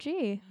it's an OG.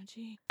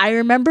 OG. I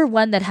remember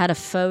one that had a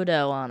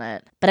photo on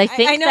it, but I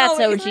think I know, that's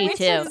it's- OG it's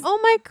too. just- Oh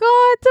my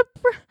god!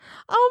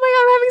 Oh my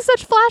god! I'm having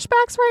such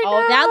flashbacks right now.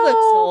 Oh, that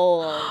looks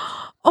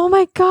old. Oh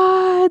my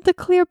god! The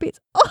clear beads.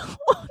 Oh,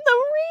 the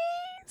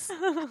rings.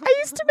 I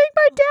used to make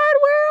my dad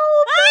wear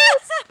all of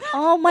this.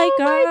 Oh my Oh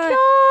god. my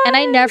god! And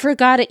I never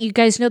got it. You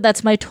guys know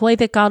that's my toy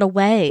that got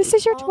away. This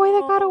is your toy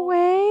that got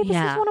away. This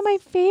Yeah. is one of my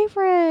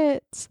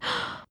favorites.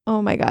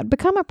 Oh my god!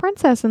 Become a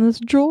princess in this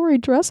jewelry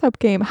dress-up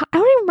game. I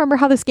don't even remember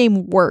how this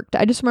game worked.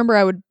 I just remember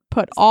I would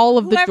put all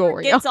of the Whoever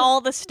jewelry. gets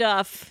all the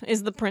stuff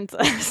is the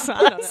princess.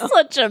 I don't know.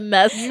 Such a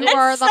mess. You It's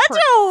are the such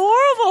a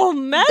horrible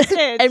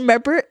message. I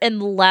remember in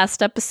the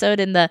last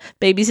episode in the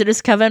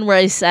Babysitter's Coven where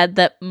I said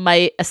that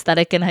my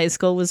aesthetic in high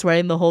school was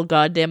wearing the whole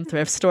goddamn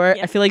thrift store.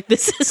 Yeah. I feel like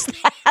this is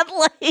that.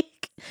 Like,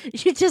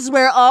 you just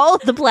wear all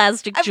the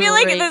plastic I feel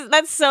jewelry. like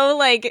that's so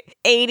like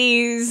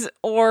 80s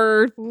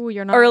or Ooh,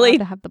 you're not early allowed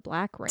to have the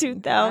black ring.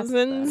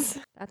 2000s.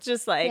 That's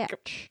Just like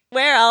bitch.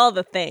 wear all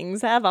the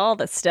things, have all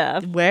the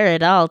stuff. Wear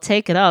it all,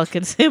 take it all,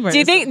 consumers. Do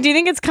you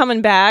think it's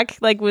coming back,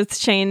 like with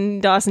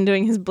Shane Dawson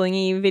doing his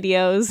blingy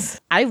videos?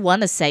 I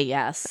want to say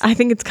yes. I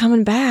think it's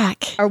coming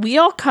back. Are we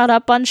all caught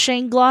up on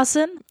Shane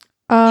Glosson?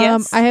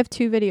 Yes. I have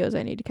 2 videos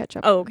I need to catch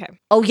up. Oh, okay.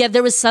 Oh yeah,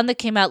 there was some that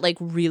came out like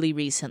really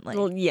recently.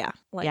 Well, yeah.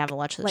 Like, you haven't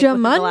watched it. like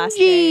within the last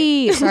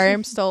day. Jumanji. Sorry,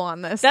 I'm still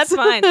on this. That's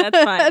fine. That's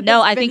fine.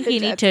 No, I think you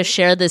need to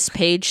share this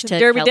page to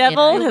Derby Kelly and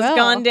Devil I. has will.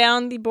 gone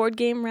down the board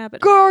game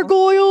rabbit hole.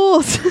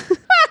 Gargoyles.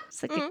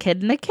 It's like a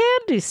kid in a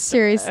candy store.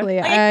 Seriously,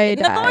 Like I in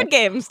the died. board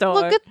game store.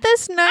 Look at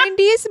this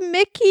 90s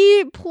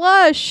Mickey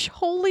plush.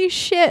 Holy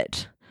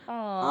shit.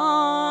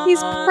 Aw. He's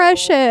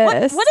precious. What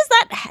is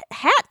that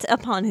hat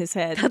upon his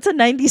head? That's a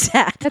 90s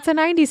hat. That's a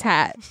 90s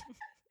hat.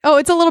 Oh,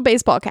 it's a little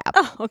baseball cap.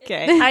 Oh,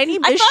 okay. Tiny I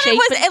thought it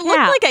misshapen looked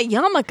cap. like a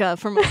yarmulke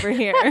from over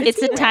here.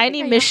 It's a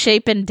tiny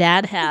misshapen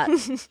dad hat.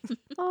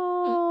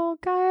 Oh,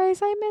 guys,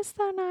 I miss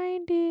the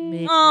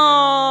 90s.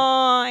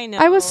 Oh, I know.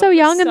 I was so It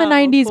young in the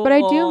 90s, but I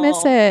do miss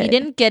cool. it. You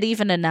didn't get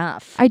even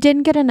enough. I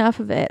didn't get enough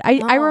of it. I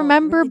No,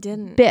 remember really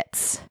didn't.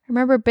 bits. I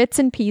remember bits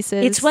and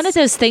pieces. It's one of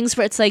those things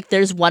where it's like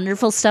there's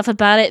wonderful stuff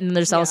about it and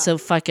there's Yeah. also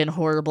fucking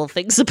horrible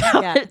things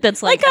about Yeah. it.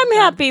 That's like I'm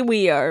happy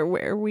we are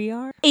where we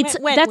are. It's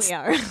when that's we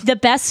are. the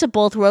best of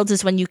both worlds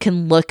is when you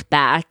can look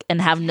back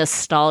and have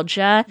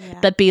nostalgia, Yeah.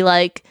 but be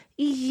like,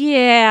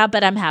 yeah,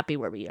 but I'm happy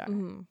where we are.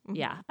 Mhm, mhm.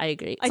 Yeah, I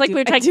agree. It's I like do,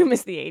 we were I talking. do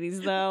miss the 80s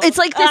though. It's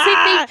like the same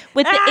Ah! thing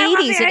with the Ah, I love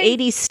 80s the and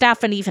 80s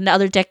stuff and even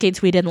other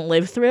decades we didn't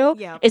live through.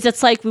 Yeah. Is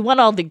it's like we want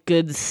all the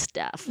good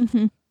stuff.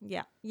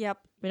 Yeah. Yep.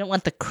 We don't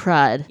want the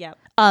crud. Yep.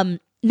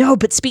 No,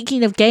 but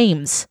speaking of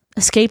games,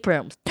 escape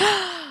rooms.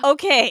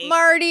 Okay.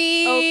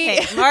 Marty. Okay.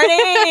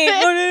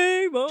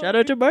 Marty. Shout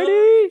out to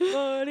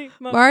Marty.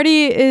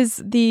 Marty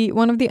is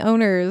one of the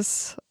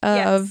owners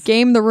of Yes.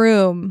 Game the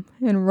Room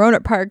in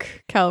Roanoke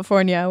Park,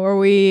 California, where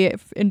we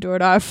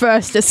endured our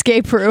first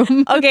escape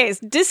room. Okay,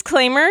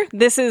 disclaimer,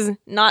 this is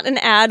not an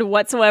ad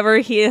whatsoever.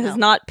 He has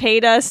not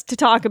paid us to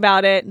talk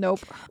about it.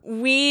 Nope.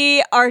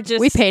 We are just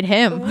We paid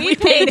him. We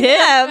paid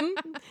him.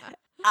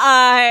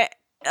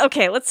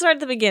 Okay, let's start at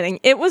the beginning.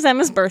 It was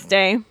Emma's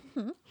birthday.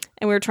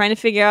 And we were trying to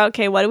figure out,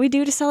 okay, what do we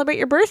do to celebrate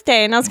your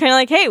birthday? And I was kind of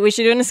like, hey, we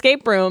should do an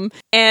escape room.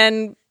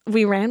 And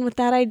we ran with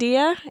that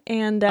idea.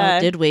 And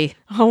Did we?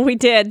 Oh, we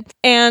did.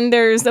 And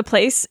there's a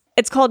place,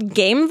 it's called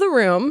Game the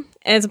Room.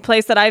 And it's a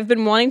place that I've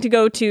been wanting to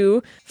go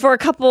to for a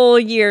couple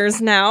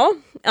years now.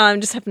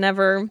 Just have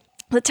never,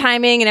 the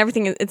timing and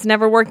everything, it's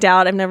never worked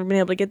out. I've never been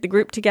able to get the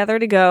group together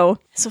to go.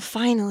 So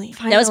finally.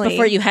 That was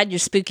before you had your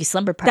spooky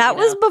slumber party. That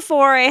was though.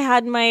 before I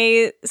had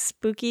my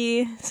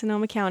spooky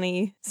Sonoma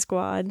County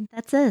squad.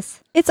 That's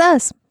us. It's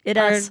us. It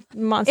Our us.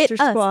 Monster It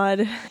us.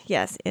 Squad.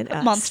 Yes, it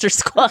us. Monster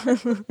Squad.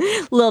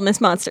 Little Miss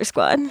Monster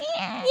Squad.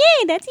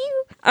 Yay, that's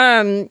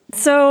you.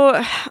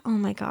 So, oh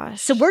my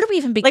gosh. So where do we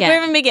even begin? Like,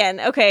 where even begin?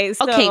 Okay,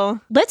 so. Okay,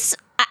 let's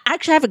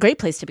actually have a great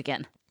place to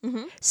begin.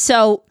 Mm-hmm.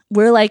 So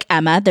we're like,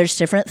 Emma, there's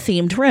different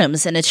themed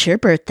rooms and it's your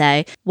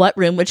birthday. What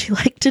room would you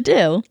like to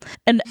do?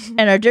 And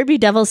our Derby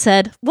Devil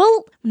said,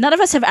 well, none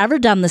of us have ever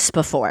done this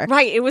before.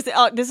 Right, it was.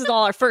 This is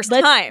all our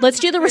 1st time. Let's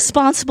do the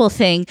responsible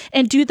thing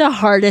and do the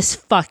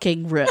hardest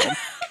fucking room.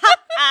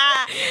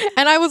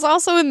 And I was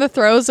also in the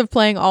throes of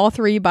playing all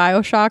 3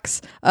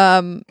 Bioshocks.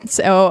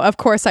 So, of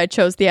course, I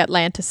chose the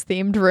Atlantis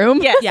themed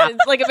room. Yes,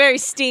 it's like a very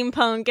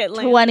steampunk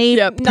Atlantis.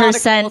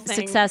 20% thing.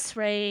 success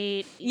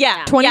rate.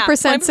 Yeah,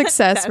 20%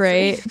 success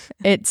rate.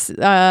 It's,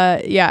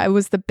 it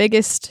was the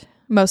biggest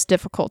most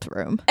difficult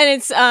room. And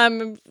it's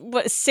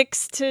what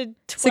 6 to 12?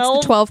 6 to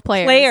 12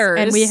 players.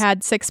 And we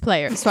had 6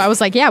 players. So I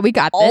was like, yeah, we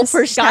got All this.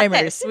 first Got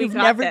timers. this. We We've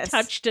got never this.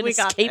 touched an We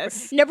got escape room.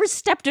 this. Never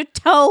stepped a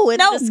toe in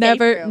an escape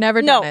room.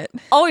 Never No, done it.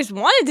 always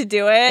wanted to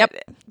do it. Yep.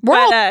 We're But,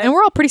 all, and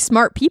we're all pretty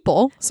smart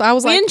people. So I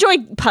was we like,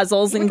 enjoy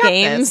puzzles and got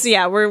games. this.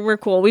 Yeah, we're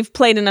cool. We've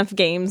played enough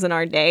games in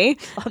our day.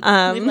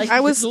 I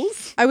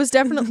was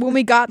definitely when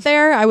we got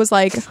there, I was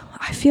like,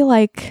 I feel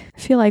like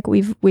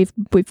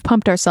we've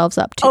pumped ourselves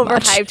up too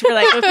much. overhyped. We're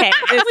like, okay,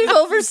 this We've is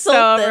oversold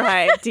so this.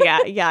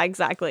 overhyped. Yeah,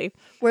 exactly.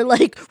 We're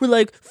like,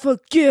 fuck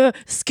yeah,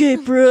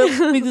 escape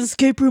room. Make the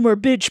escape room our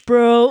bitch,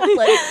 bro.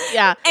 Like,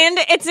 yeah. And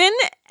it's in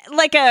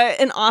like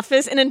an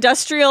office, an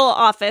industrial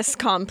office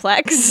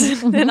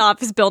complex, an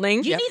office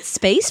building. You need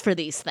space for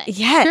these things.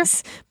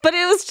 Yes, but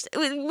it was.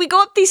 We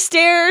go up these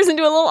stairs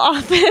into a little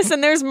office,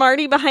 and there's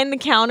Marty behind the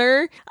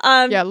counter.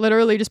 Yeah,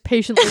 literally just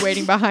patiently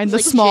waiting behind the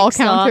Like small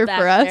jigsaw counter back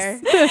for us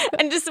there.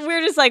 and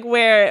we're just like,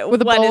 where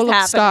with a what bowl is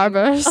of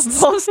happening? Starburst.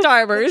 A bowl of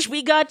Starburst.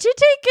 We got to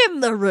take in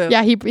the room.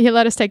 Yeah, he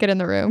let us take it in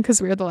the room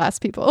because we were the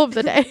last people of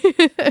the day.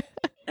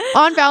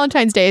 On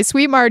Valentine's Day,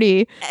 sweet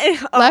Marty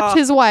left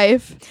his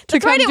wife to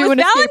come Right, it do was an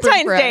escape room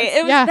Valentine's for Day. us.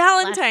 It was Yeah.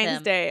 Valentine's Bless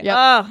him. Day. Yep.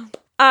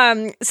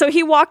 Oh. So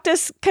he walked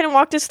us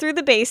through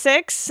the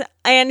basics,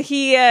 and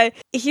he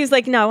was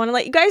like, "No, I want to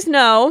let you guys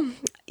know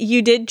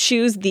you did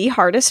choose the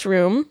hardest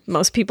room.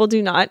 Most people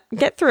do not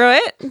get through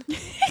it.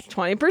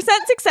 20%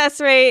 success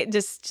rate.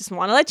 Just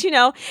want to let you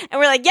know." And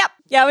we're like, "Yep,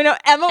 yeah, we know."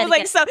 Emma was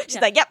like,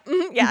 She's like, "Yep,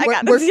 yeah, I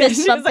got We're this." Yeah, fist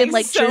she was, bumping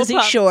like so Jersey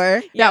pumped.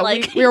 Shore. Yeah,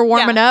 like we were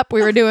warming Yeah. up.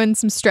 We were doing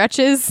some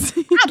stretches,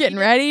 getting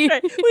ready.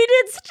 we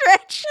did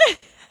stretch.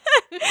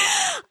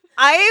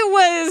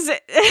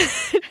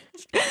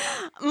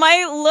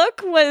 My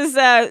look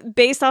was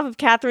based off of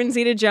Catherine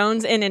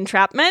Zeta-Jones in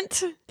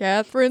Entrapment.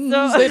 Catherine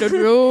Zeta-Jones.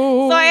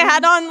 So I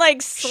had on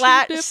like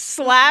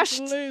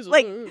slashed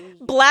like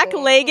black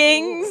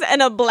leggings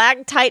and a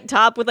black tight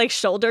top with like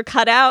shoulder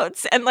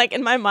cutouts, and like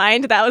in my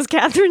mind that was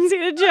Catherine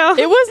Zeta-Jones.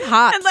 It was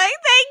hot. I was like,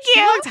 thank you.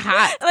 She looked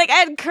hot. Like I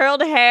had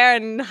curled hair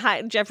and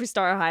Jeffree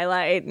Star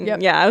highlight. And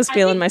Yep. Yeah, I was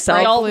feeling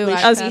myself. all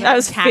I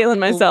was feeling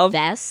myself.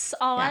 Vests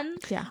on.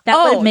 Yeah. That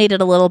would Oh. have made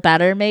it a little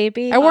better,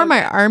 maybe. I wore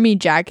my army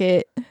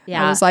jacket.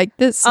 Yeah. I was like,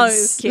 Oh, it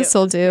was cute.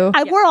 this'll do.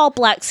 I wore all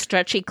black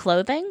stretchy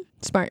clothing.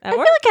 Smart. I feel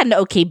like I had an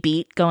okay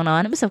beat going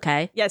on. It was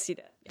okay. Yes, you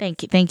did.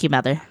 Thank you,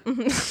 mother.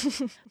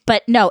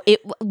 But no,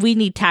 we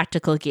need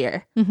tactical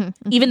gear,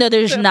 even though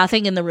there's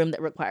nothing in the room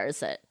that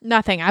requires it.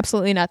 Nothing,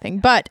 absolutely nothing.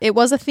 But it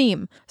was a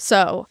theme.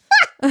 So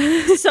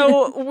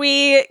So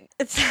we're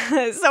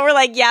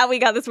like, yeah, we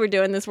got this. We're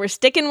doing this. We're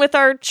sticking with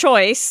our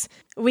choice.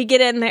 We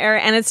get in there,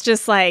 and it's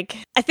just like,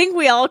 I think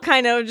we all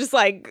kind of just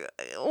like,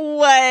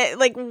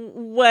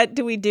 what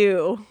do we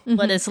do?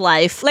 What is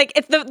life? Like,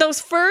 if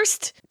those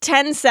first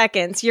 10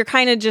 seconds, you're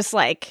kind of just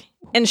like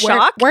in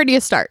shock. where do you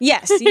start?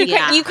 Yes, you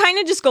Yeah. you kind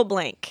of just go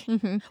blank.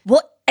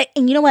 Well,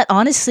 and you know what?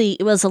 Honestly,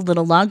 it was a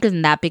little longer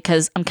than that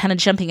because I'm kind of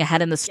jumping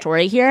ahead in the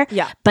story here.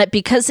 Yeah. But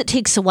because it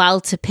takes a while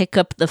to pick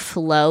up the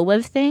flow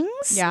of things,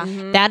 Yeah.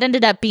 that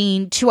ended up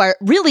being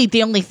really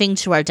the only thing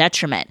to our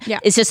detriment. Yeah.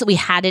 It's just that we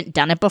hadn't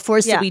done it before,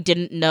 so Yeah. we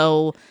didn't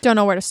know Don't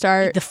know where to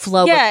start. the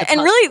flow. Yeah, of the and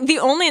puzzle. really the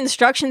only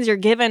instructions you're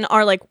given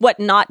are like what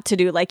not to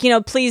do. Like,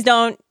 please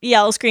don't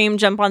yell, scream,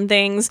 jump on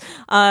things.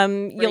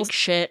 Break You'll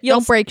shit.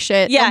 Don't break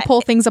shit. Yeah. Don't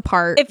pull things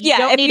apart. if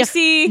you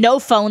see No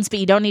phones, but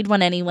you don't need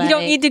one anyway. you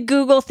don't need to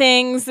Google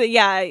things.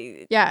 Yeah.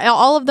 Yeah,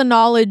 all of the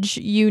knowledge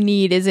you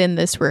need is in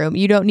this room.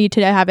 You don't need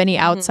to have any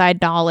outside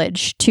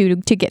knowledge to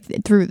get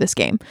through this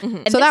game.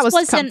 And So that this was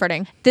wasn't-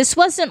 comforting. This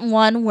wasn't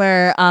one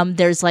where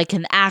there's like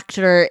an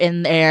actor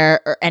in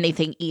there or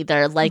anything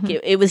either. Like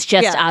it was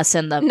just Yeah. us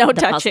and the No the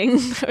puzzle. touching.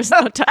 There was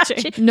no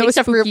touching. No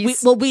Except for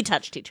spookies. we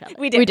touched each other.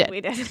 We did.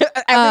 We did.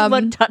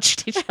 Everyone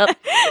touched each other.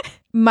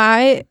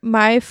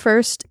 My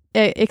first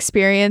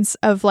experience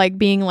of like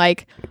being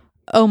like,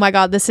 oh my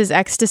god, this is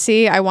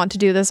ecstasy, I want to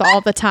do this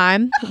all the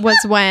time, was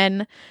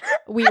when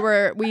we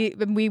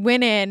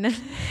went in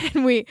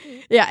and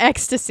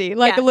ecstasy,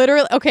 like Yeah.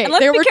 literally. Okay, And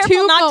let's there be were careful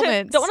two not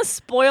moments. don't want to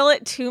spoil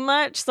it too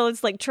much, so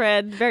let's like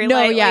tread very No,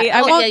 lightly. yeah,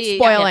 I Okay. won't yeah,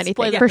 spoil yeah, anything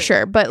spoil for it.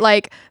 sure. But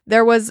like,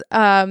 there was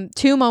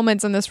 2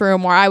 moments in this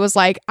room where I was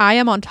like, I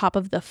am on top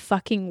of the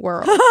fucking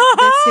world.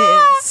 This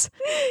is,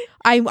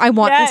 I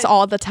want Yes. this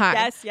all the time.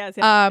 Yes.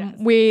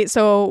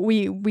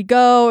 We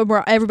go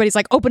and everybody's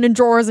like opening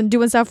drawers and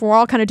doing stuff. We're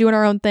all kind of doing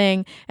our own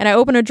thing. And I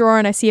open a drawer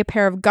and I see a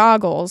pair of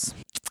goggles.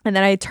 And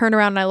then I turn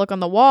around and I look on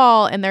the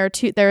wall, and there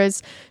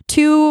is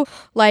two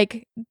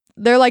like,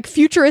 they're like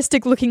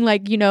futuristic looking,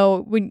 like,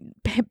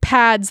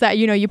 pads that,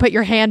 you put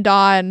your hand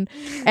on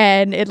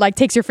and it like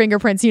takes your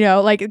fingerprints,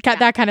 like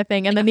that kind of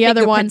thing. And then the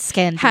other one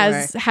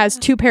fingerprint scan has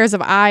 2 pairs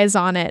of eyes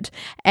on it.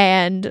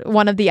 And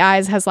one of the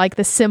eyes has like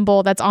the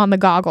symbol that's on the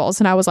goggles.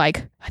 And I was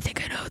like, I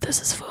think I know what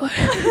this is for.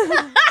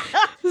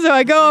 So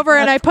I go over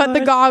and I put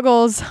the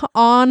goggles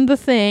on the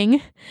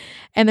thing,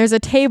 and there's a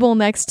table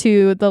next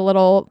to the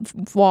little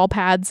wall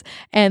pads,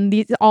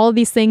 and all of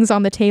these things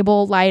on the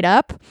table light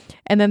up,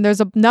 and then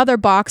there's another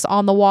box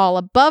on the wall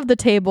above the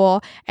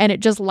table, and it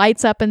just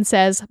lights up and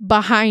says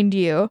behind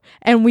you,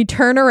 and we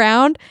turn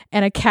around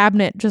and a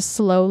cabinet just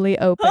slowly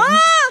opens,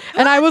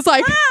 and I was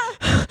like,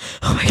 oh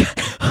my god,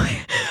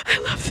 I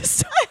love this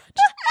so much.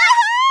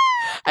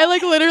 I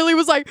like literally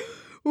was like,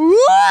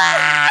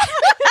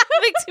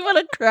 Makes me want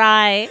to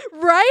cry.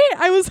 right?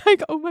 I was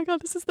like, oh my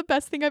god, this is the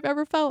best thing I've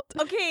ever felt.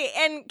 Okay,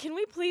 and can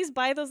we please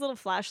buy those little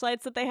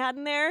flashlights that they had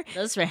in there?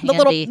 Those were The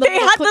little- handy. the- They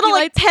had clicky little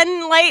like lights?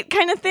 pen light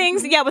kind of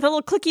things. Yeah, with a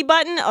little clicky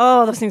button.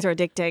 Oh, those things are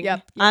addicting.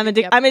 Yep. I'm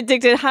addicted. Yep. I'm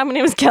addicted. Hi, my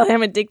name is Kelly.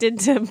 I'm addicted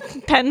to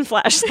pen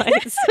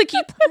flashlights. Like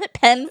you put a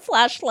pen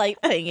flashlight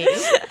thingy.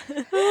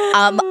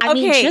 I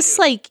mean, Okay. just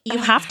like you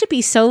have to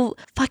be so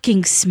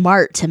fucking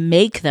smart to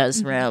make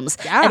those rooms.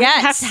 Yeah. And you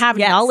Yes, have to have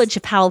yes. knowledge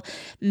of how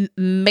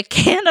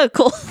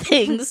mechanical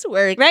things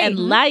work Right. and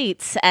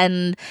lights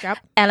and Yep.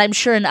 and I'm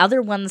sure in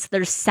other ones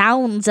there's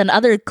sounds and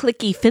other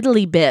clicky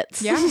fiddly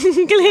bits. Yeah.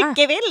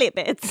 Give it a little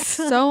bit.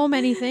 So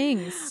many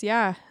things.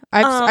 Yeah.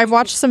 I've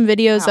watched some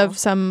videos of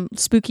some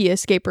spooky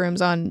escape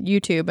rooms on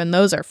YouTube, and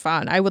those are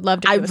fun. I would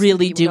love to. I do a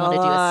really spooky do one. want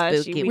to do a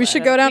Gosh, spooky you We one.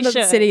 should go down We to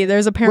the should. city.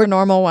 There's a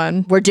paranormal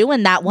one. We're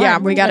doing that one. Yeah,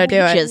 we got to do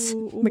Peaches. it.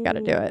 We got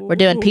to do it. We're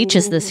doing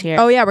Peaches this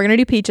year. Oh yeah, we're gonna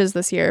do Peaches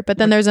this year. But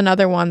then there's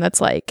another one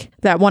that's like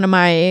that. One of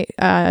my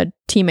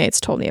teammates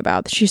told me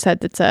about. She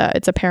said it's a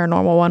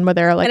paranormal one where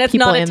there are like And it's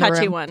people not a in the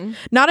touchy room. one.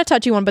 Not a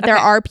touchy one, but there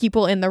Okay. are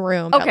people in the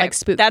room that Okay, like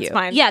spook that's you.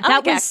 fine. Yeah, I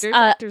that like was.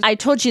 actors. I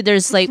told you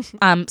there's like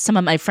some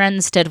of my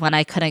friends did when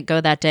I couldn't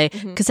go that day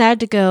because I had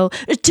to go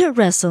to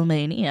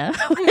WrestleMania.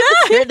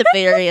 Here in the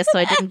Bay Area, so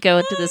I didn't go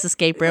into this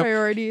escape room.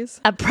 Priorities.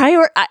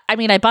 I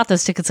mean, I bought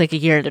those tickets like a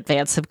year in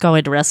advance of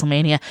going to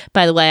WrestleMania.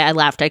 By the way, I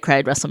laughed, I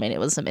cried. WrestleMania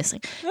was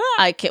amazing.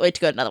 I can't wait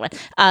to go to another one.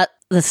 That's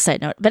a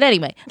side note, but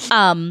anyway,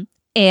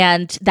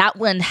 and that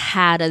one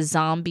had a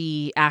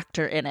zombie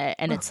actor in it,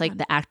 and it's like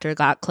the actor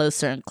got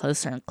closer and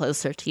closer and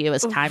closer to you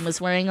as time was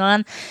wearing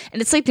on,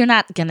 and it's like they're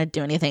not gonna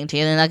do anything to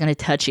you, they're not gonna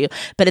touch you,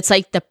 but it's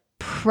like the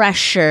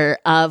pressure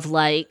of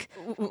like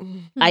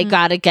I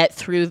gotta get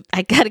through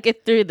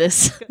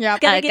this. Yeah.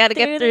 I gotta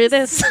get through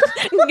this.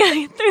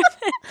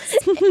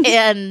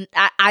 And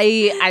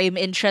I'm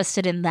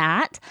interested in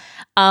that.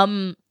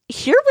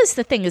 Here was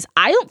the thing is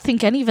I don't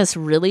think any of us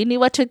really knew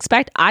what to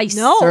expect. I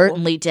No.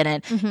 certainly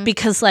didn't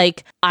because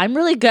like I'm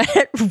really good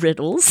at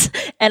riddles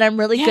and I'm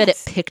really good at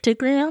Yes.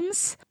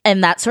 pictograms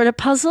and that sort of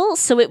puzzle.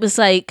 So it was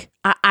like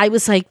I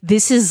was like,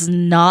 this is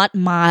not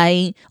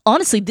my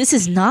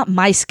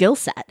skill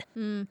set.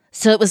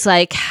 So it was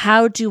like,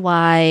 how do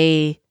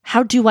I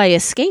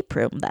escape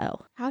room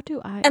though? How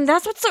do I? And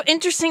that's what's so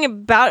interesting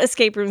about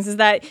escape rooms is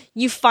that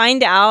you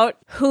find out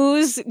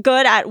who's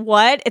good at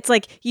what. It's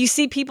like you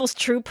see people's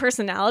true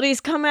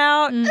personalities come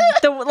out.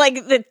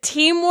 The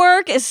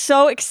teamwork is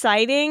so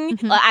exciting.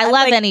 Well, I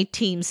love like- any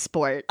team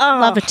sport. Oh.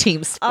 Love a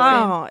team sport.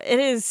 Oh, it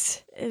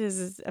is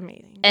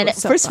amazing. And was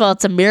so first of all,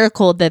 it's a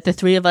miracle that the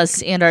three of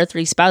us and our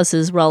three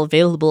spouses were all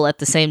available at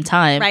the same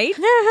time Right?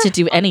 to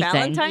do anything.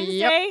 Valentine's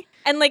Yep. Day.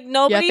 And like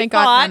nobody thank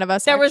God thought none of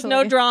us there was no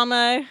actually-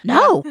 drama.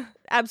 No.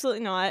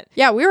 Absolutely not.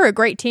 Yeah, we were a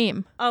great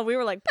team. Oh, we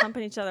were like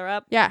pumping each other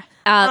up. Yeah.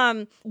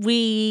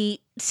 We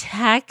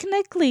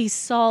technically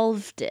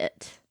solved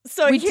it.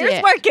 So We here's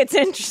did. where it gets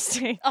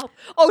interesting.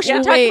 Oh, should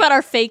we talk Wait. about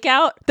our fake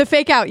out? The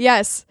fake out,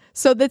 yes.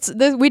 So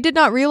we did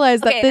not realize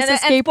that Okay, this and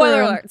escape spoiler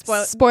room.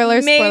 alert,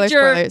 Spoilers.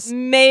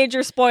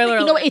 Major spoiler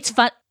You know, alert. it's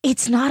fun.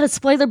 It's not a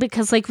spoiler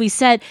because, like we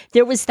said,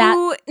 there was that.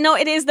 Ooh, no,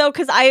 it is though,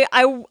 because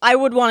I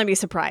would want to be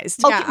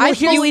surprised. Yeah, I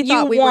fully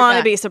thought we were want to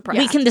done. be surprised.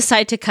 We can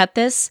decide to cut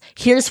this.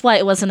 Here's why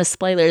it wasn't a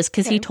spoiler: is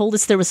because he told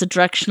us there was a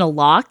directional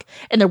lock,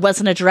 and there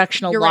wasn't a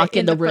directional You're lock right,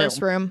 in the room.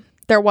 first room.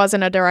 There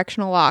wasn't a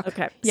directional lock.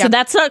 Okay. Yeah. So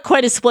that's not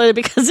quite a spoiler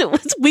because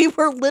we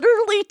were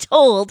literally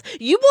told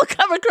you will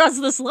come across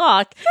this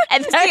lock,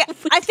 and that,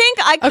 I think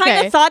I kind of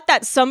Okay. thought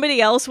that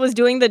somebody else was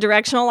doing the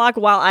directional lock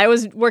while I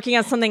was working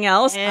on something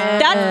else.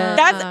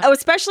 That's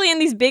especially in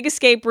these big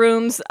escape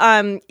rooms.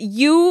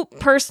 You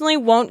personally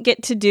won't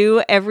get to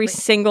do every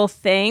single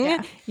thing.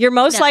 Yeah. You're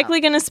most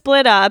likely going to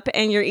split up,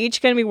 and you're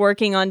each going to be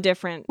working on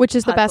different. Which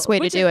is the best way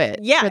to Which do is- it.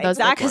 Yeah, for those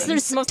exactly. because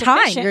there's Most time.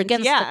 efficient. You're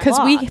against Yeah. the Because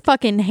we clock.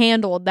 fucking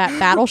handled that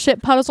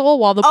battleship puzzle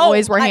while the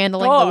boys were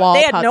handling the wall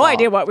They had puzzle. no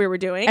idea what we were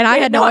doing. And I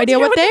had no idea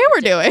what they were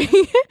doing.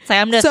 So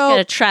I'm just So-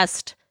 gonna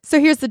trust. So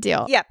here's the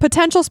deal. Yeah.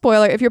 Potential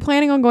spoiler, if you're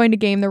planning on going to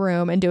Game the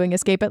Room and doing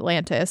Escape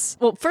Atlantis,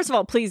 Well, first of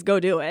all, please go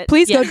do it.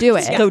 please go do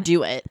it. Go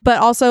do it. But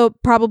also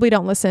probably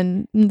don't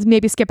listen.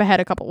 Maybe skip ahead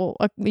a couple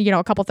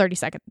 30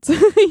 seconds.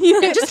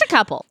 Just a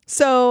couple.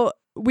 So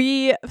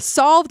we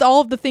solved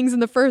all of the things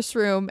in the first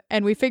room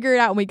and we figure it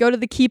out and we go to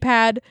the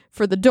keypad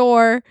for the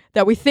door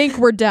that we think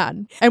we're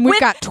done. And we've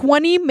got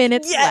 20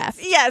 minutes Yes,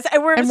 left. yes,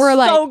 and we're And we're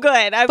like, so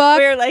good. fuck.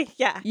 We're like,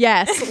 yeah.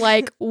 Yes,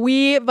 like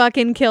we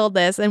fucking killed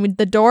this. And when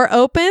the door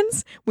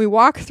opens, we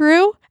walk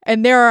through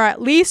and there are at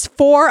least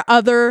 4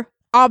 other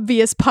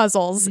obvious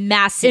puzzles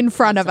Massive in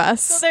front of puzzle.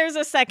 us. So there's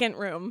a second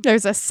room.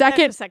 There's a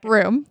second second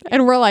room,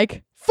 and we're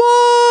like,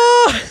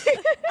 fuck!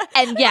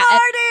 And yeah,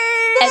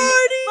 Marty,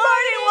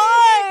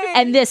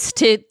 and this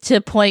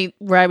to point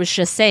where I was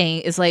just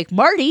saying is like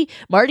Marty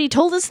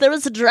told us there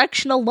was a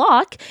directional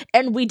lock,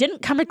 and we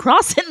didn't come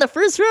across it in the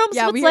first room.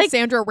 Yeah, so we it's hear like,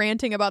 Sandra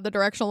ranting about the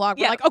directional lock.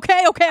 We're Yeah. like,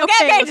 okay,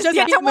 let's just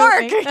get keep to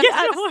work. moving. Get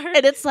to work.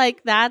 and it's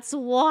like that's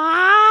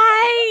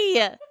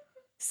why.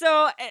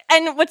 So,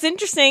 and what's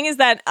interesting is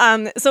that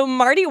so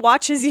Marty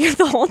watches you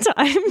the whole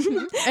time,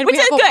 And which we is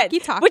have a good,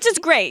 walkie-talkie. which is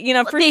great. You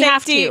know, for They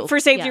have safety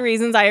to. Yeah.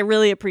 reasons, I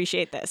really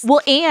appreciate this.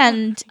 Well,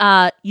 and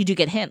you do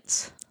get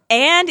hints.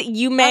 And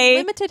you may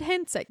Unlimited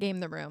hints at Game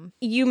the Room.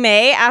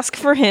 ask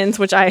for hints,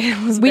 which I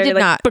was We very, did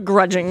not.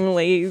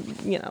 begrudgingly,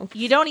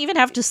 You don't even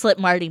have to slip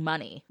Marty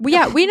money. Well,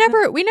 yeah, we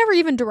never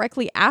even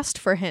directly asked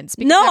for hints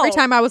because No. every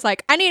time I was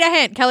like, I need a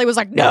hint, Kelly was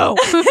like, no.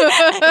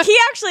 He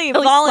actually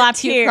He'll slap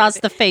you volunteered. across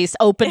the face,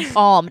 open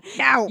palm.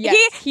 No. Yes,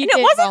 he and it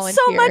did wasn't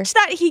so volunteer. much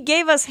that he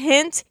gave us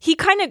hints. He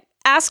kind of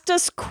asked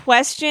us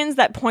questions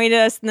that pointed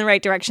us in the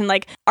right direction.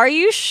 Like, are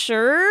you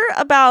sure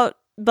about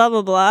blah,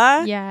 blah,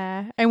 blah?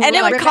 Yeah. And we're it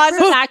would like, cause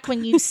Remember back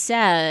when you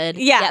said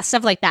Yeah.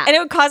 stuff like that. And it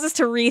would cause us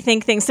to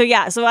rethink things. So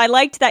yeah, so I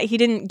liked that he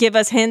didn't give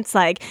us hints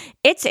like,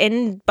 it's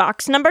in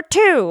box number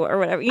 2 or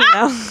whatever, you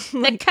know?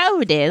 the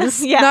code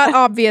is Yeah. not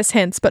obvious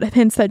hints, but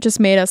hints that just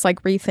made us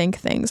like rethink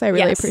things. I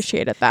really Yes.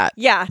 appreciated that.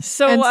 Yeah.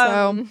 So, And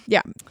so,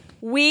 yeah.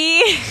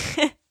 we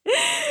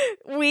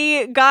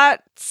we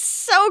got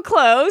so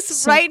close,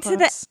 So right to the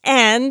close.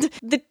 end.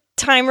 The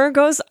timer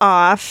goes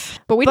off.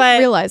 But we didn't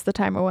realize the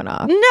timer went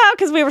off. No,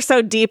 because we were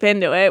so deep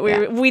into it.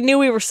 We knew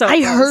we were so I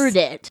close. heard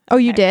it. Oh,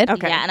 you did?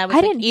 Okay. Yeah, and I was I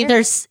like, didn't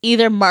hear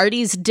either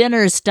Marty's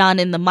dinner's done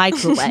in the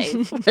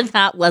microwave, or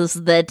that was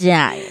the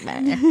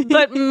timer.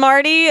 But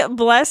Marty,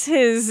 bless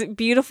his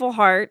beautiful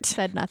heart,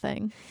 Said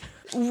nothing.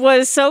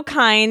 was so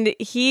kind.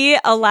 He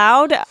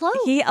allowed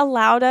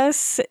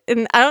us,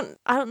 and I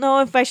don't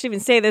know if I should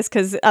even say this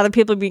because other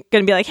people are going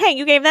to be like, "Hey,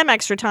 you gave them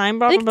extra time."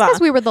 Blah I blah think blah.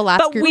 because we were the last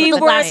But group. we of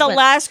the were night. the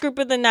last group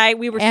of the night.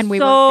 We were And we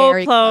were so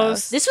very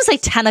close. This was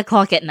like 10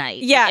 o'clock at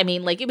night. Yeah. I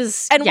mean, like it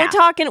was. And yeah. we're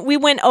talking. We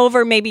went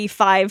over maybe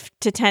 5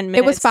 to 10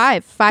 minutes. It was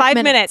 5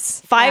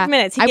 minutes. 5 Yeah.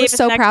 minutes. He I gave was us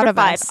so an proud extra of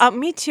 5. us.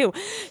 Me too.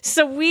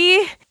 So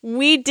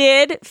we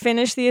did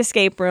finish the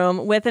escape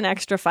room with an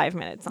extra 5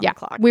 minutes on Yeah, the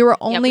clock. we were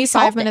only we 5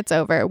 solved it. minutes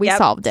over. We Yep,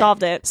 solved it.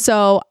 solved it.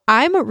 So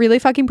I'm really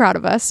fucking proud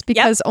of us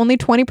because only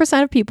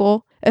 20% of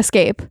people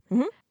escape,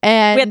 Mhm.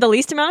 and We had the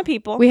least amount of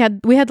people. we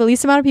had the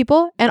least amount of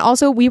people, and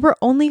also we were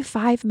only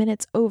 5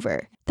 minutes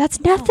over.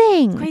 That's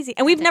nothing. Crazy.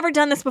 And we've never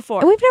done this before.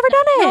 And we've never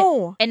done it.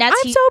 No. And as I'm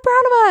he, so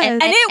proud of us.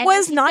 and- And it as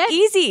was he not said-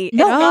 easy.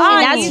 No, It's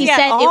not and as he easy at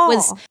said,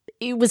 all.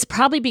 it was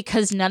probably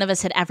because none of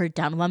us had ever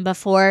done one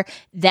before.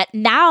 That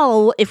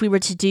now, if we were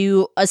to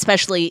do,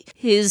 especially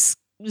his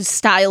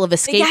style of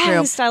escape Yeah, room,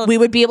 his style of- we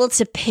would be able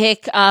to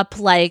pick up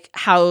like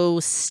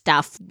how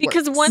stuff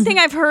Because works. one thing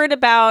I've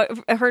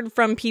heard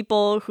from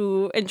people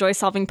who enjoy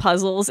solving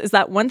puzzles is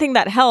that one thing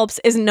that helps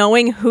is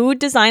knowing who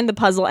designed the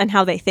puzzle and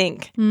how they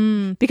think.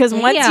 Because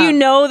once Yeah. you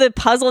know the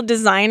puzzle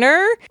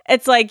designer,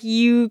 it's like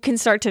you can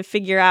start to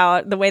figure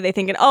out the way they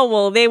think. And oh,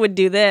 well, they would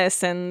do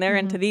this, and they're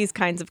into these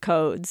kinds of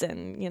codes,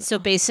 and you know, So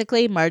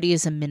basically, Marty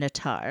is a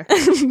minotaur.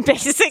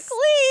 basically.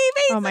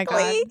 Oh my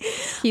god,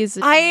 he's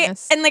a I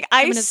genius. and like Him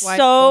I and his wife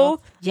so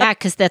both. Yeah,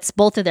 because that's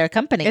both of their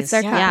companies. It's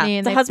their company,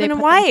 and the they husband put and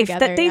them wife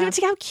together, that they yeah.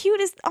 how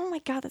cute is, oh my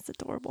god, that's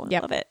adorable. I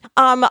Yep. love it.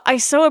 I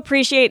so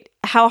appreciate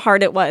how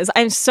hard it was.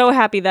 I'm so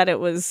happy that it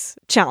was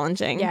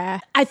challenging. Yeah,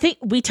 I think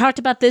we talked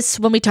about this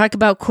when we talk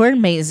about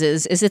corn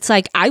mazes. Is it's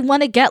like I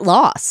want to get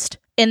lost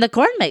in the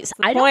corn maze.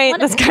 I don't Point.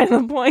 want That's kind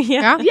of the point.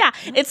 Yeah. Yeah,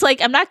 it's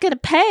like I'm not going to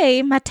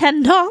pay my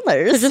 $10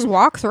 to just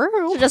walk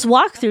through. to just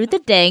walk through the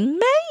dang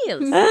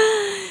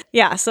maze.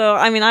 Yeah. So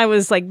I mean, I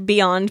was like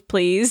beyond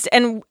pleased,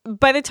 and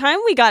by the time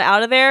we got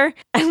out of there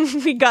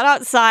and we got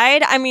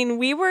outside, I mean,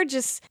 we were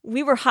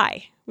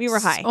high. We were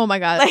high. Oh my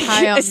god, Like,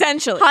 high on-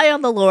 essentially. High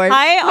on the Lord,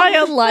 High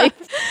on- on life.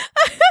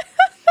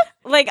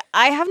 Like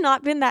I have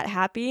not been that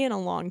happy in a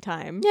long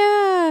time.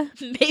 yeah,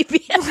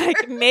 Maybe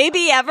Like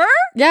maybe ever.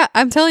 yeah.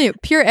 I'm telling you,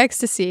 pure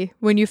ecstasy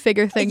when you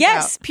figure things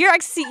Yes, out. pure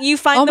ecstasy. You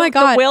find Oh my the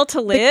God. will to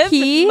live,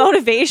 key-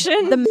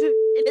 motivation.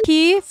 The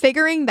key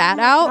figuring that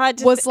out God,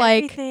 just was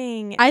like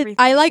everything, I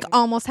like everything.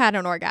 almost had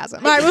an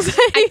orgasm. I was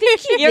like,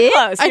 You're did.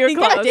 close. I You're think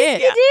close. I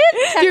did.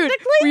 Yeah. Dude,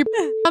 we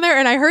on there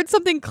and I heard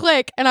something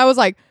click and I was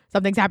like,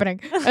 something's happening.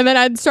 And then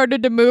I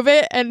started to move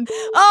it and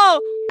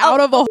Oh, out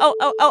of a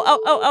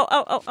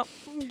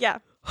yeah.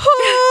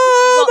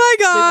 oh my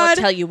we won't god.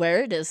 tell you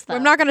where it is. Though.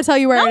 I'm not gonna tell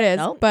you where it is,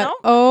 no, but no.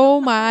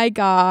 oh my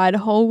god,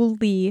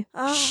 holy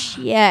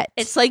shit.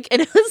 It's like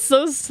and it was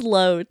so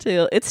slow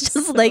too. It's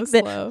just So like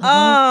slow.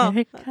 Oh,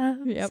 Here it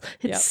comes. Yep,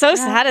 It's yep. so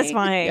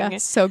satisfying. Yeah,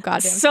 so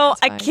goddamn So I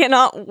satisfying.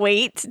 cannot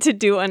wait to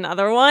do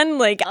another one.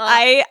 Like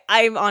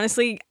I'm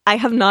honestly, I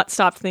have not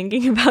stopped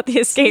thinking about the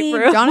escape See,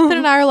 room. Jonathan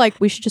and I are like,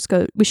 we should just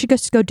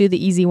go do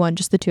the easy one,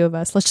 just the two of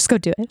us. Let's just go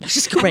do it. Let's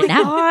just go right Oh my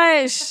now.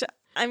 gosh.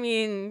 I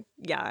mean,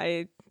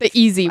 yeah, The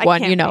easy I one,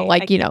 can't you know, wait.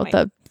 like, I you can't know,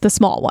 wait. the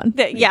small one.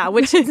 Yeah,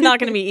 which is not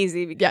going to be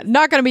easy because Yeah,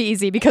 not going to be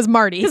easy because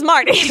Marty.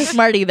 Marty. It's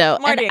Marty though.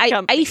 Marty And and I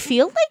company.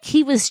 feel like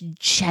he was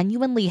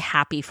genuinely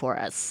happy for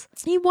us.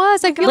 He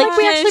was. I feel like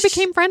we actually gosh.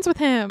 became friends with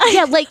him.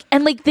 Yeah,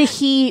 that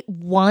he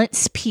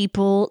wants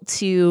people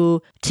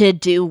to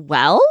do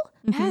well.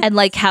 And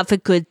like have a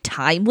good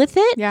time with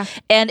it. Yeah.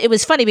 And it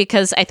was funny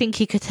because I think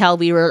he could tell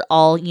we were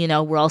all,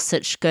 we're all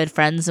such good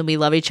friends and we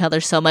love each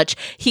other so much.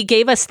 He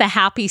gave us the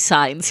happy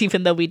signs,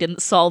 even though we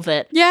didn't solve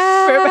it.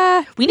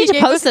 Yeah. We need He to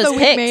gave post us those the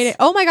pics. We made it.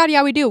 Oh my God.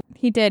 Yeah, we do.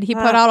 He did. He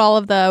put out all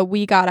of the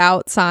we got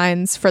out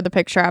signs for the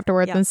picture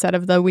afterwards Yeah. instead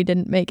of the we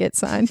didn't make it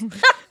sign.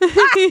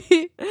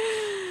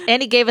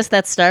 And he gave us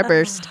that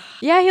starburst.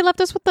 Yeah, he left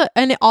us with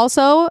and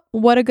also,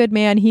 what a good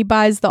man. He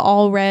buys the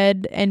all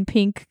red and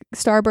pink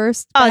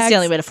Starburst. Oh, it's bags. the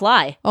only way to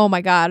fly. Oh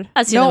my God.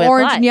 That's the no only way to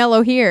orange fly. and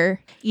yellow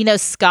here.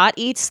 Scott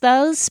eats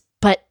those,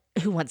 but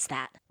who wants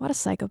that? What a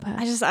psychopath.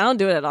 I don't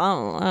do it at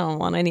all. I don't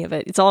want any of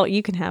it. It's all,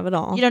 you can have it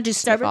all. You don't do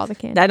Take all starburst? the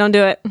candy. I don't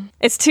do it.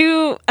 It's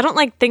too, I don't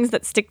like things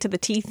that stick to the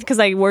teeth because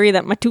I worry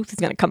that my tooth is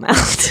going to come out.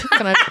 It's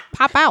gonna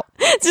pop out.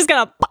 It's just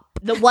going to pop.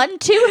 The one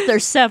tooth or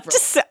several?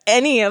 Just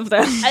any of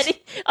them.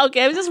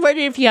 Okay, I was just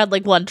wondering if you had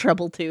like one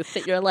trouble tooth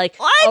that you're like,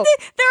 Well, I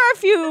think there are a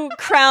few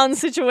crown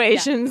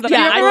situations that Yeah,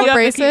 I I do do have have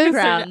a a few few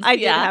crowns. crowns. I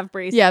did Yeah. have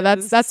braces. Yeah,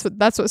 that's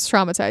what's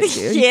traumatized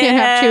you. You can't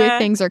have Yeah. chewy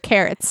things or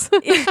carrots.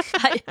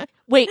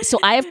 wait, so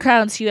I have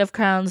crowns, you have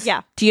crowns.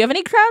 Yeah. Do you have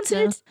any crowns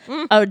in it?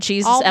 Oh,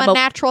 Jesus, All my Emma.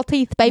 natural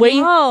teeth, baby. Wait,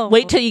 Oh,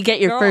 wait till you get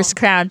your girl. first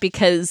crown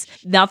because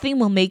nothing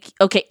will make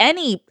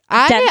any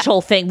I-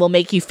 dental thing will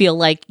make you feel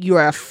like you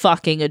are a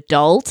fucking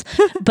adult.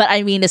 But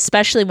I mean,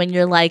 especially when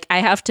you're like, I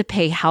have to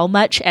pay how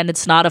much, and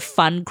it's not a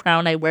fun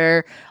crown I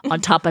wear on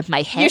top of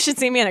my head. You should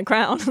see me in a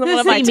crown. One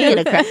of my See me in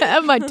a teeth.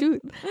 crown. my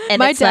tooth. And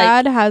My it's like-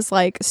 dad has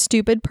like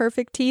stupid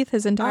perfect teeth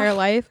his entire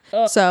life.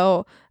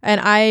 So, and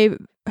I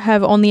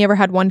have only ever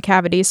had one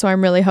cavity, so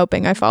I'm really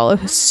hoping I follow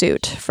his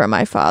suit for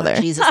my father.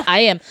 Jesus,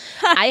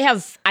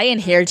 I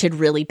inherited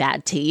really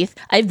bad teeth.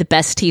 I have the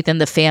best teeth in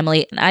the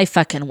family and I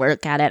fucking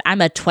work at it.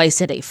 I'm a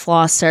twice a day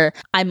flosser.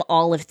 I'm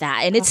all of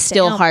that. And it's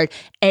still damn. hard.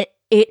 And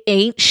it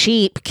ain't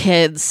cheap,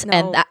 kids. No.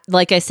 And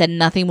like I said,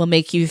 nothing will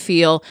make you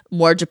feel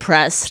more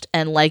depressed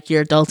and like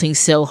you're adulting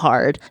so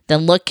hard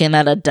than looking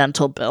at a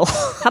dental bill.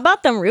 How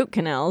about them root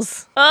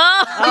canals? You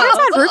guys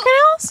had root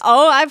canals?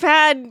 Oh, I've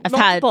had had-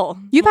 multiple.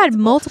 You've had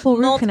multiple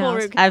root Multiple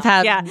canals. root canals. I've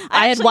had, Yeah,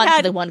 I had actually one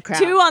for the one crown.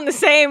 2 on the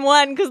same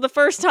one because the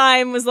first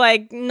time was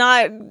like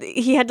not.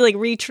 He had to like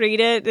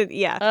retreat it.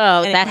 Yeah. Oh,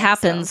 Anyway, that so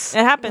happens. it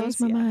happens.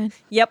 Blows my yeah. mind.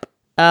 Yep.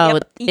 Oh,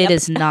 Yep. it Yep.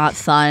 is not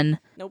fun.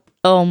 Nope.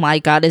 Oh my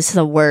God, it's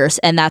the worst.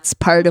 And that's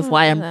part of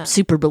why I'm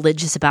super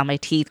religious about my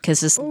teeth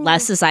because as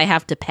less as I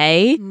have to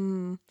pay,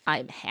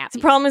 I'm happy. The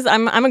problem is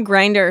I'm a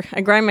grinder.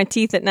 I grind my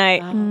teeth at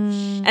night,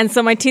 and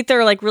so my teeth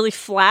are like really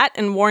flat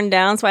and worn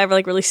down. So I have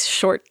like really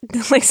short,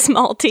 like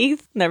small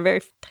teeth. And they're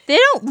very. They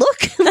don't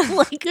look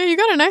like, Yeah, you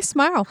got a nice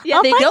smile.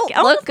 yeah, they don't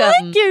look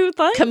Thank you.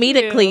 Thank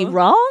comedically you.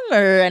 wrong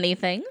or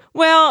anything.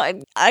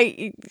 Well,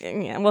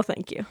 yeah. Well,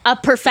 thank you. A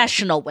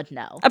professional would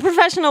know. A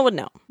professional would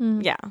know.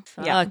 Yeah.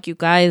 Yeah. Fuck, you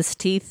guys,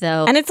 teeth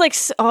though. And it's like,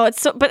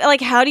 it's so, but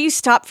like, how do you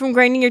stop from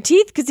grinding your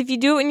teeth? Because if you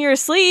do it when you're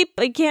asleep,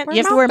 you can't. You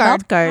have to wear a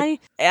mouth guard.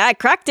 I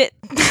cracked it.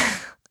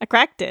 I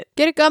cracked it.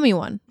 Get a gummy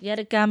one. You had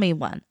a gummy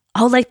one.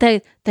 Oh, like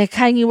the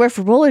kind you wear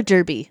for roller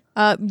derby.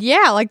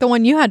 Yeah, like the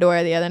one you had to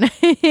wear the other night.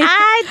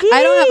 I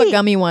don't have a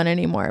gummy one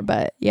anymore,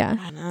 but yeah.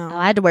 I know. Oh,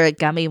 I had to wear a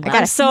gummy one.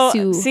 got a So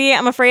sisu. see,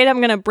 I'm afraid I'm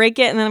gonna break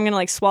it, and then I'm gonna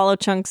like swallow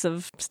chunks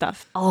of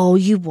stuff. Oh,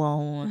 you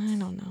won't. I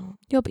don't know.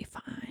 You'll be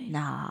fine.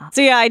 Nah.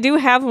 So yeah, I do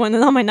have one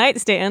on my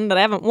nightstand that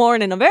I haven't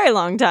worn in a very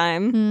long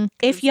time.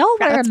 If y'all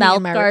wear a That's me mouth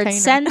and my guard, retainer.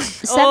 send the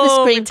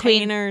Scream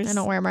Queen. retainers. I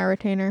don't wear my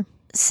retainer.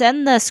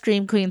 Send the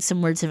Scream Queen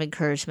some words of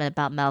encouragement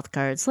about mouth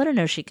guards. Let her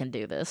know she can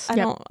do this. I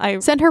don't. I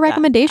Send her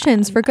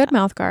recommendations for good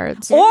mouth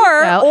guards.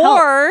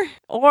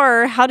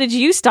 or how did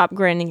you stop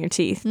grinding your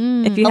teeth?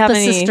 If you Help have a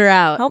any, sister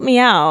out. help me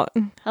out.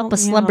 Help a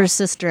slumber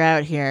sister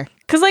out here.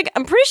 Because like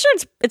I'm pretty sure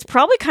it's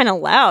probably kind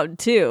of loud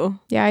too.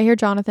 Yeah, I hear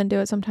Jonathan do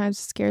it sometimes.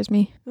 It scares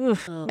me.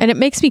 Oof. And it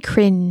makes me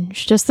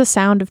cringe. Just the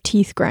sound of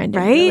teeth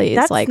grinding. Right? Really,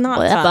 That's it's like not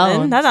bleh,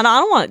 fun. bones. I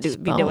don't want to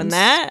be doing bones.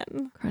 that.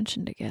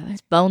 crunching together.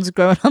 Bones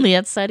growing on the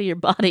outside of your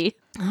body.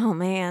 Oh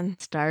man.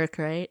 It's dark,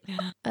 right?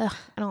 Ugh,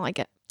 I don't like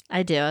it.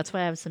 I do. That's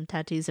why I have some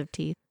tattoos of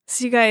teeth.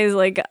 So you guys,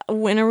 like,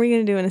 when are we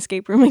gonna do an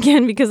escape room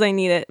again? Because I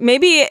need it.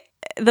 Maybe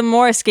the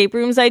more escape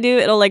rooms I do,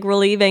 it'll like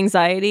relieve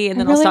anxiety, and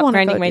then I'll stop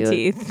grinding my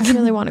teeth. I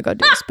really want to go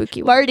do a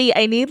spooky one. Marty,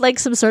 I need like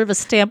some sort of a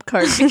stamp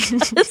card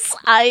because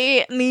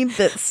I need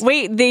this.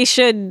 Wait, he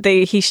should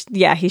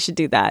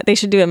do that. They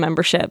should do a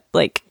membership,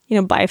 like,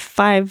 buy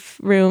 5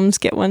 rooms,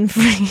 get one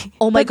free.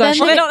 Oh my But then gosh.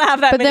 Well, they don't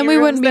have that But many then we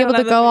rooms. wouldn't be They able don't to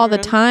have that go many all the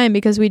rooms. time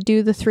because we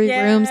do the 3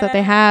 rooms that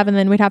they have, and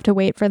then we'd have to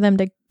wait for them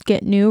to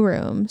get new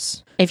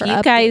rooms. If or you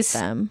update guys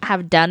them.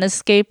 have done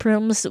escape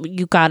rooms,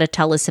 you gotta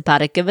tell us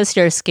about it. Give us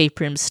your escape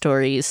room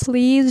stories.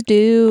 Please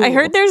do. I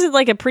heard there's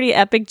like a pretty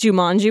epic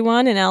Jumanji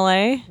one in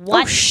LA.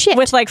 Oh shit!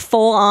 With like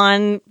full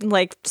on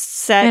like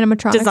set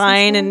Animatronics and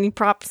design stuff? and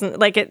props and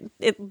like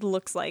it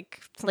looks like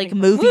Like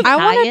something- movie I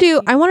want tie-in? to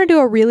do. I want to do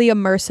a really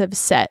immersive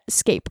set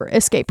escape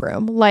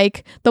room.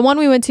 Like the one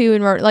we went to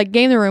in like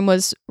Game the Room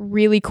was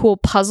really cool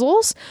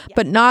puzzles,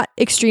 but not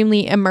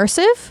extremely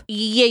immersive.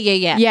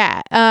 Yeah.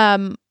 Yeah.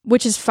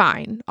 Which is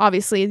fine.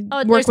 Obviously, Oh,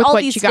 work there's with all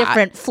what these you got.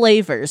 different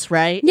flavors,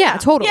 right? Yeah,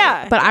 totally.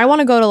 Yeah. But I want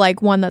to go to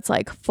like one that's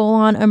like full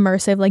on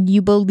immersive. Like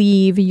you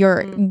believe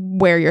you're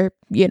where you're,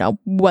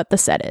 what the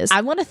set is.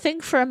 I want to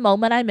think for a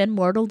moment I'm in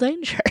mortal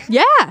danger.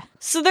 yeah.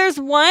 So there's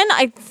one,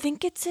 I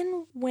think it's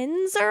in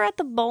Windsor at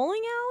the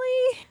bowling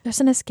alley. There's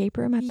an escape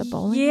room at the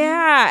bowling.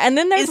 Yeah, and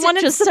then there's Is it one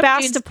in just some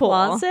dude's Sebastopol.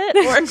 closet?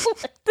 Or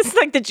This is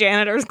like the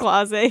janitor's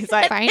closet. He's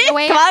like, Find a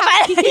way Come on,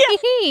 out.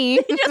 they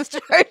just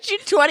charge you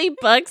 $20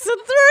 and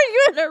throw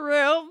you in a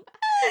room.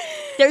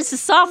 There's a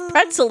soft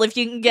pretzel if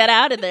you can get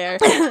out of there.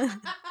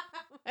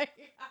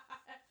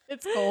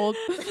 It's cold.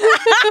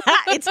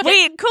 It's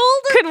getting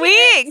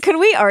cold. could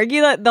we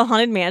argue that the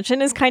Haunted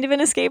Mansion is kind of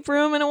an escape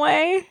room in a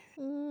way?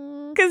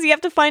 Because you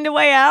have to find a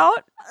way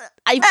out.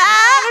 I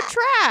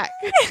Track.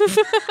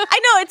 I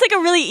know it's like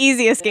a really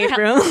easy escape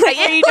room. Like,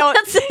 where you don't.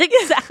 That's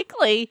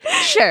exactly.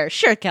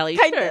 Sure, Kelly.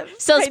 Kind Sure. of.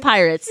 So's Kind-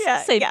 pirates.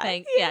 yeah, Same yeah,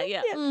 thing.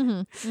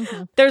 Yeah.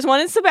 There's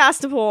one in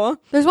Sebastopol.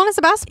 There's one in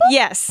Sebastopol?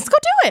 Yes, Let's go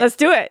do it. let's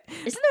do it.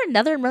 Isn't there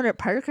another in Roanoke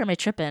Park, or am I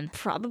tripping?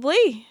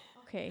 Probably.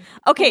 Okay.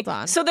 Okay, Hold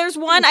on. so there's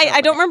one,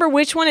 I don't remember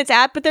which one it's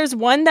at, but there's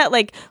one that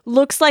like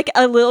looks like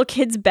a little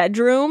kid's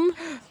bedroom.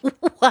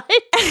 What?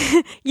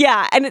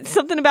 Yeah, and it's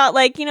something about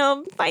like,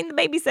 find the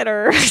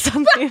babysitter or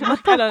something. I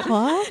don't-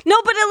 What? No,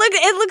 but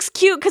it looks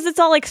cute because it's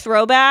all like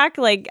throwback.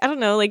 Like, I don't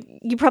know, like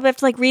you probably have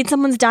to like read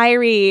someone's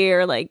diary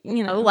or like,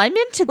 Oh, I'm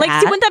into like,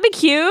 that. wouldn't that be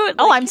cute?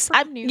 Oh, Like,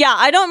 I'm yeah,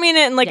 I don't mean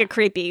it in like a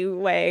creepy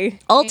way.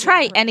 I'll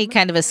try any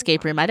kind of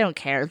escape room. I don't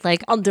care.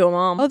 Like, I'll do them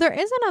all. Oh, there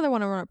is another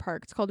one in Roanoke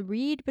Park. It's called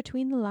Read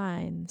Between the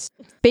Lines.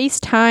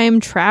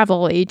 Spacetime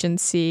Travel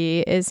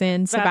Agency is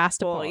in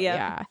Sebastopol.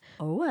 yeah.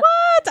 oh, What?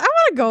 I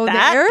want to go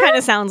That there. kind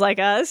of sounds like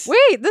us.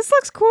 Wait, this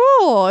looks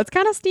cool. It's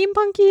kind of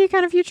steampunky,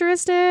 kind of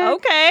futuristic.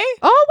 Okay.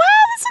 Oh,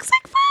 wow. This looks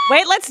like fun.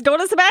 Wait, let's go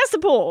to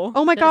Sebastopol.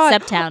 Oh my Go to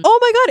god. Septown. Oh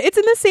my god, it's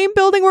in the same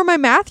building where my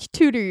math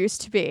tutor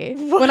used to be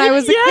when I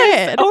was a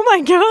Yes. kid. Oh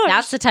my gosh.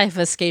 that's the type of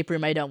escape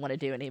room I don't want to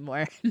do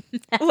anymore.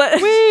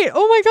 Let- Wait,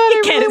 oh my god,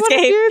 I can't really want to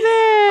escape. do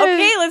this.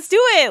 Okay, let's do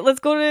it. Let's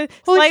go to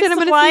Holy Slice shit, I'm of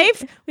gonna Life.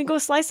 see- We can go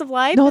Slice of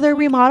Life. No, they're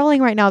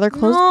remodeling right now. They're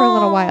closed for a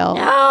little while.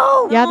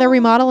 No. Yeah, they're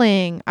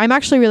remodeling. I'm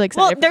actually really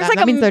excited Well, for there's that. like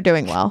That a means m- they're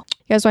doing well.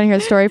 You guys want to hear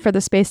the story for the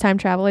Space-Time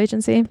Travel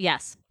Agency?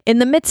 Yes. In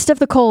the midst of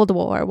the Cold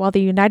War, while the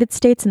United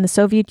States and the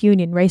Soviet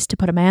Union raced to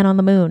put a man on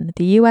the moon,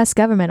 the U.S.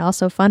 government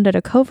also funded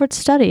a covert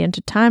study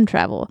into time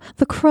travel,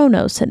 the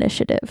Kronos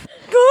Initiative.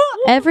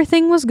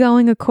 Everything was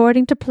going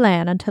according to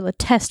plan until a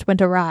test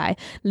went awry,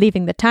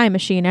 leaving the time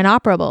machine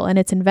inoperable and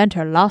its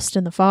inventor lost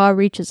in the far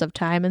reaches of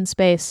time and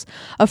space.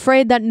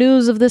 Afraid that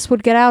news of this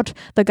would get out,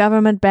 the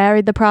government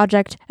buried the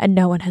project, and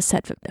no one has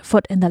set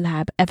foot in the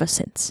lab ever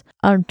since.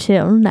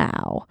 Until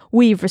now.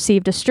 We've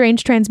received a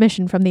strange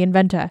transmission from the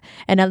inventor,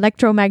 and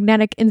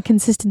electromagnetic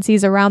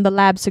inconsistencies around the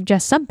lab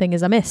suggest something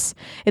is amiss.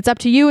 It's up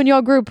to you and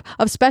your group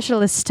of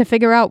specialists to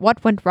figure out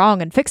what went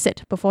wrong and fix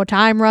it before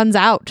time runs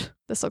out.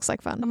 This looks like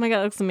Oh fun. my god,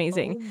 it looks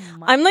amazing.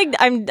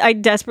 I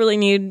desperately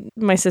need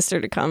my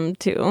sister to come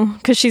too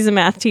because she's a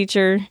math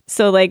teacher.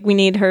 So like we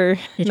need her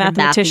Need her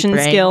mathematician mathy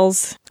brain.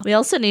 skills. We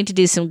also need to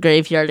do some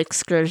graveyard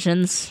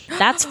excursions.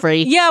 That's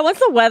free. Yeah, once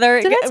the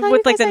weather Did I tell you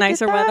with like guys the I did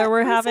nicer that weather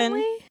we're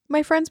recently? having.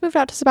 My friends moved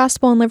out to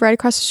Sebastopol and live right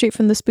across the street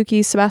from the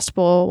spooky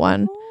Sebastopol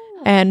one.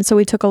 And so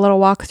we took a little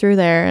walk through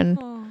there and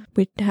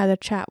we had a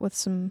chat with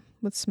some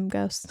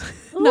ghosts.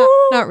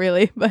 not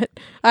really, but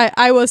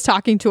I was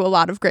talking to a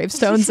lot of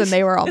gravestones and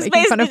they were all It's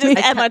making fun basically of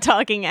me. just Emma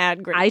talking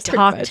at Grace. I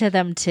talk to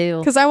them too.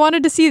 Because I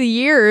wanted to see the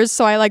years,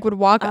 so I like would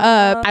walk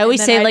up. I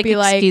always and say then I'd like, be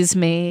excuse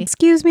me.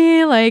 excuse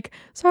me, like,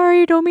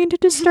 sorry, don't mean to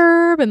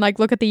disturb, and like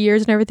look at the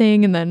years and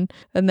everything, and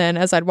then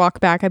as I'd walk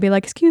back, I'd be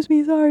like, excuse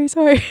me,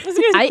 sorry.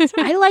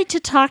 I like to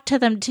talk to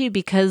them too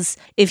because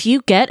if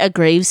you get a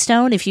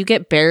gravestone, if you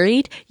get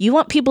buried, you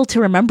want people to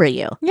remember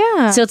you.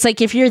 Yeah. So it's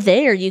like if you're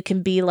there, you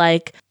can be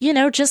like,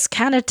 just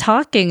kind of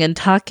talking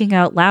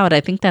out loud. I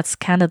think that's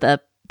kind of the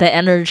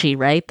energy,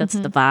 right? That's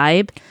the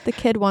vibe. The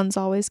kid ones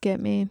always get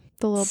me.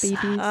 The little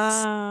babies,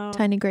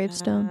 tiny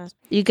gravestones.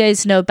 You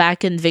guys know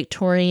back in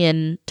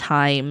Victorian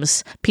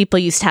times, people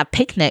used to have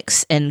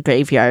picnics in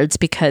graveyards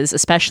because,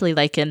 especially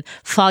like in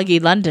foggy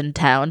London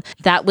town,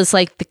 that was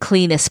like the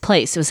cleanest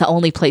place. It was the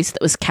only place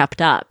that was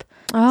kept up.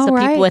 Oh, So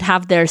right. people would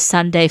have their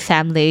Sunday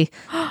family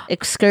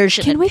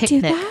excursion Can and we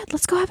picnic. do that?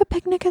 Let's go have a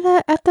picnic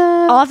at the.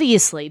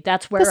 Obviously,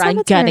 that's where The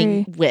I'm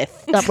gunning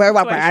with. Where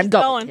I'm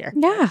going here.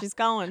 Yeah. She's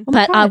going. Oh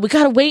my But God. we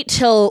gotta wait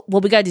till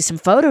we gotta do some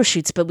photo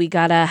shoots, but we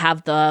gotta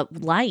have the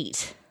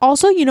light.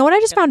 Also, you know what I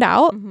just found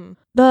out?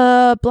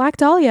 The Black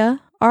Dahlia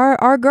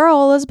our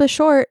girl Elizabeth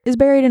Short is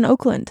buried in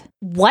Oakland.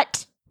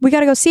 What? We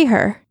got to go see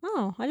her.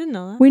 Oh, I didn't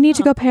know that. We need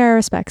to go pay our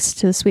respects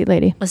to the sweet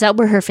lady. Was that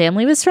where her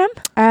family was from?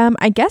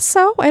 I guess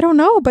so. I don't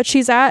know, but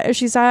she's at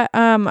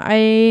I'm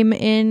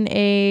in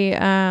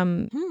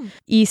a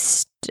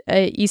East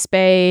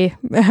Bay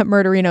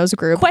Murderinos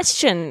group.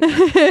 Question: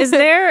 Is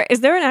there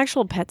an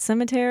actual pet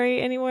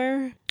cemetery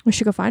anywhere? We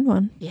should go find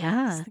one.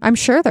 Yeah. I'm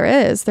sure there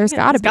is. There's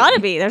gotta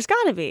be. There's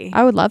gotta be.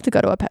 I would love to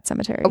go to a pet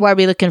cemetery. Or are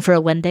we looking for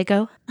a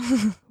Wendigo?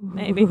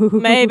 Maybe.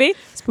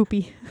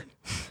 Spoopy.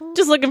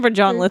 Just looking for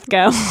John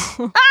Lithgow.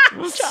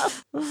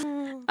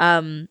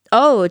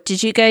 Oh,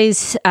 did you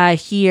guys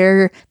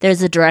hear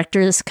there's a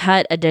director's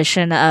cut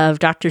edition of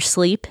Dr.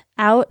 Sleep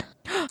out?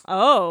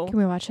 Oh, Can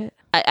we watch it?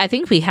 I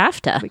think we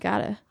have to. We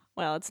gotta.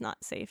 well, it's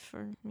not safe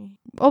for me.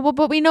 Oh, well,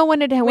 but we know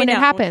when it know.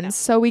 happens,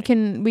 so we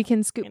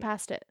can scoot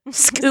past it.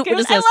 Scoot. I What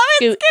is love that?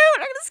 it.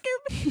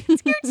 Scoot. I'm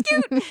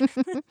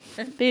gonna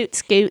scoot. Boot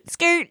scoot.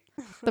 Scoot.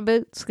 The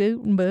boot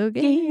scoot and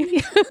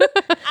boogie.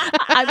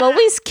 I'm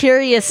always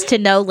curious to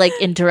know, like,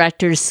 in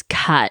director's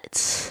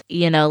cuts,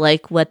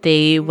 like what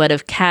they would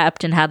have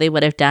kept and how they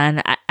would have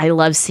done. I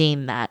love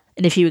seeing that.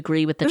 And if you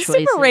agree with the It's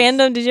choices. super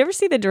random. Did you ever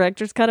see the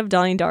director's cut of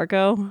Donnie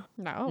Darko?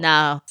 No.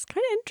 No. It's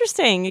kind of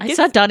interesting. I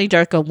saw Donnie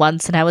Darko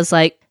once and I was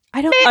like,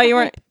 I don't. Oh, you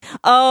weren't.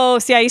 Oh,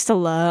 see, I used to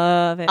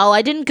love it. oh,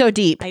 I didn't go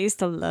deep. I used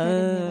to love.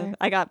 either.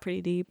 I got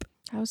pretty deep.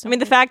 I mean,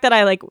 the fact that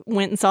I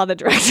went and saw the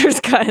director's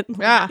cut.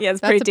 Yeah, it's that's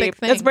pretty a big deep.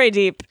 thing. That's pretty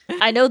deep.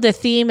 I know the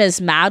theme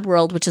is Mad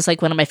World, which is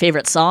like one of my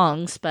favorite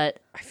songs, but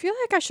I feel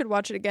like I should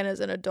watch it again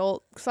as an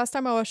adult. Because last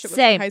time I watched it was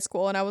Same. in high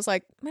school, and I was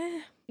like, meh.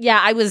 yeah,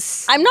 I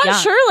was. I'm not young.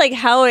 sure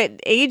how it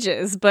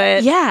ages,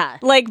 but Yeah.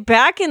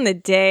 back in the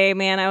day,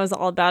 man, I was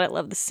all about it.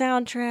 Love the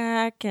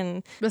soundtrack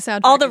and The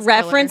soundtrack. all the is killer.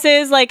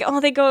 references.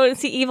 They go and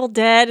see Evil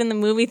Dead in the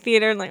movie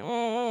theater, and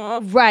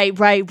oh. Right.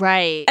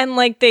 And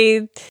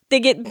they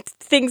get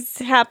things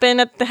happen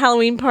at the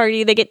Halloween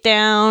party. They get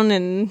down,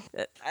 and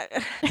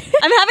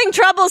I'm having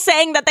trouble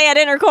saying that they had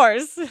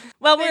intercourse.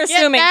 Well, we're Get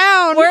assuming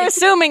down. we're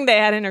assuming they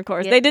had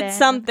intercourse. Get They did down.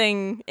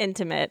 something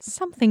intimate,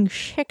 Something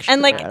sexual.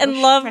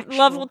 and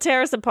Love Will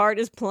Tear Us Apart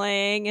is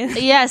playing. And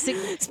Yes.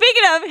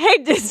 speaking of,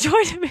 hey, is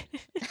Joy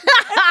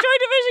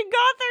Division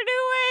goth or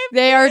new wave?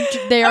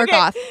 They are Okay,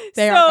 goth.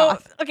 They so- are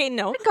goth. Okay,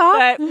 no.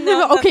 Goth? But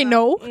no, Okay, that's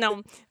no.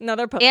 not- No,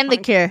 they're post-punk. And The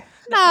Cure.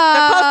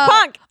 They're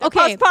post-punk. They're Okay.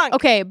 post-punk.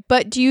 Okay,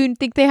 but do you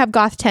think they have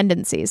goth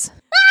tendencies?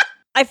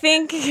 I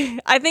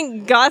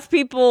think goth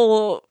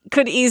people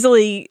could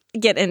easily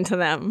get into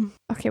them.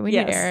 Okay, we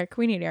Yes. need Eric.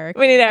 We need Eric.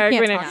 We need I Eric.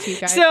 can't We talk need. to you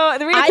guys. So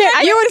the reason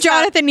you and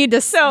Jonathan need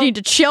to So-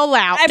 chill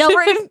out. I'm No,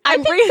 bringing- I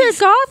I'm think bringing- they're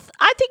goth.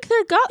 I think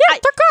they're goth. Yeah,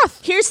 they're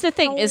goth. Here's the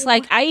thing: is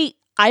like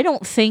I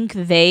don't think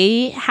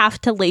they have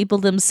to label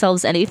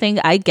themselves anything.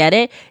 I get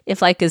it.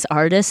 If as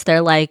artists,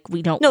 they're like,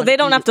 we don't. No, wanna they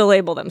don't be- have to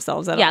label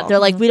themselves at all. Yeah, they're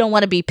like, we don't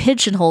want to be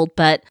pigeonholed.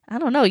 But I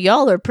don't know.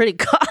 Y'all are pretty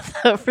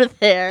goth over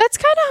there. That's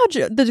kind of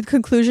how the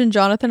conclusion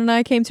Jonathan and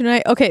I came to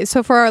tonight. Okay,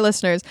 so for our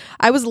listeners,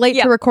 I was late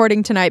Yeah. to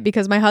recording tonight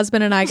because my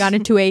husband and I got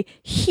into a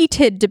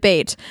heated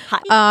debate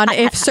on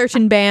if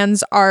certain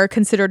bands are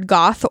considered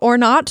goth or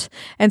not.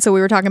 And so we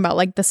were talking about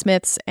the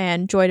Smiths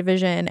and Joy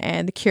Division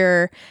and The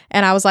Cure.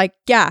 And I was like,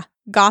 yeah,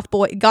 goth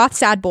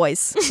sad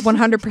boys,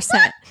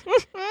 100%.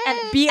 And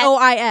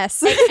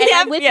BOIS. and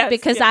Yeah, I'm with yes, you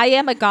because yes. I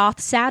am a goth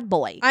sad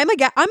boy. I'm a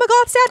goth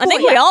sad boy. I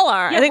think we all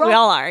are. I think we we're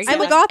all are.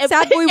 I'm a yeah. goth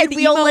sad boy with and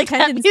we all emo like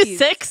that tendencies.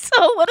 music.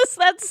 So what does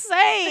that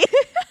say?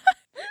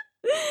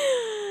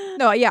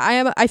 No,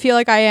 yeah, I feel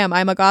like I am.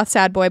 I'm a goth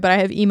sad boy, but I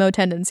have emo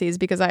tendencies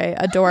because I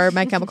adore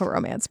My Chemical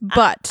Romance.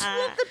 But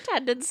The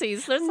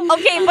tendencies. There's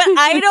Okay, but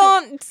I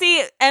don't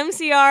see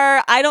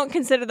MCR. I don't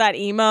consider that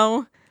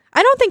emo.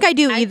 I don't think I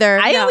do either.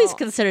 I No. always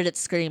considered it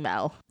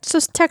screamo. So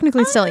it's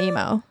technically still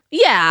emo.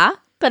 Yeah,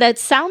 but it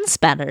sounds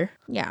better.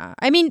 Yeah.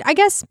 I mean, I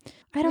guess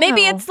I don't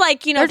Maybe know. it's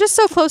They're just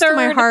so close to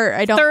my third- heart.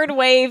 I don't third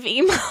wave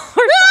emo.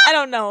 I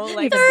don't know.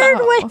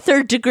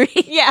 Third degree.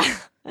 Yeah.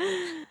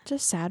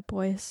 just sad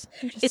boys.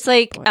 They're just It's sad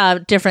like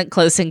boys. different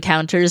close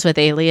encounters with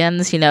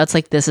aliens. It's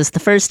like this is the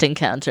first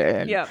encounter.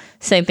 And Yep.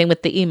 Same thing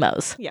with the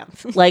emos. Yeah.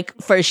 Like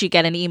first you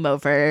get an emo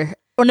ver.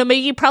 Or no,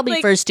 maybe you probably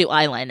Like- first do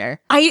eyeliner.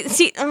 I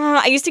see.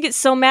 I used to get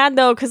so mad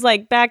though, because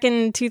back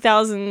in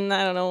 2000,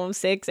 I don't know,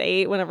 6,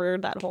 8, whenever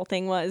that whole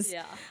thing was,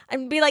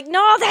 I'd be like,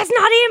 "No, that's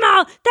not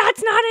emo.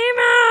 That's not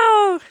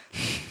emo."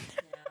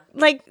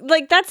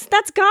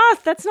 That's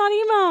goth. That's not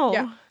emo.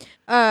 Yeah.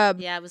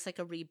 Yeah, it was like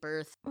a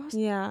rebirth.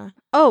 Yeah.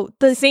 Oh,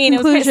 the Scene.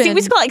 conclusion. We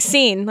used to call it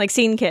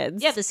scene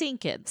kids. Yeah, the scene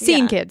kids.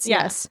 Scene Yeah. kids,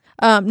 Yeah. yes.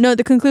 No,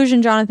 the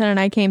conclusion Jonathan and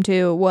I came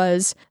to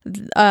was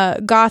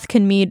goth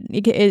can mean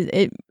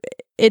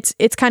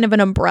it's kind of an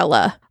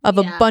umbrella of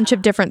a bunch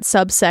of different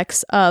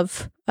subsects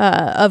of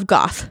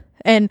goth.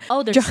 And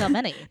Oh, there's so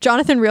many.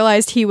 Jonathan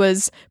realized he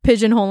was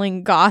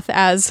pigeonholing goth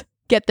as,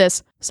 get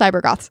this,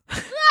 cyber goths.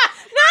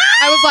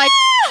 I was like,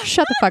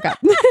 Shut the fuck up.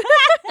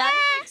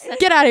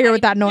 Get out of here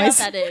with that noise.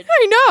 That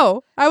I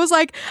know. I was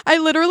like, I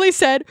literally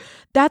said,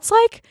 that's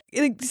like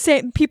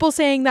people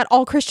saying that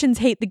all Christians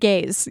hate the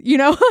gays, you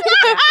know?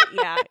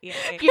 Yeah.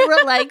 You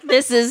were like,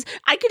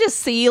 I could just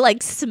see you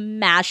like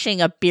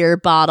smashing a beer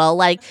bottle,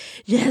 like,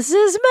 this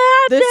is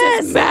madness.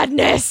 This is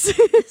madness.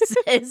 This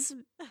is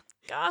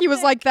He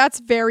was like, that's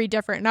very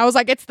different. And I was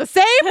like, it's the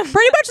same, pretty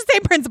much the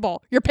same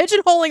principle. You're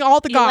pigeonholing all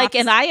the You're goths. like,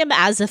 and I am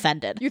as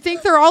offended. You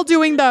think they're all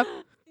doing the...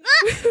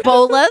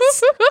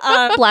 Bolas,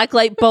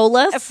 blacklight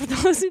bolas. For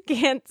those who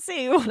can't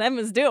see what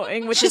Emma's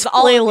doing, which is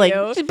all of flailing.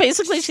 you.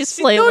 She's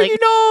flailing. No, you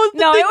know, the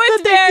No, things it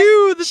was that there. they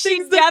do, the She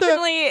things that they're-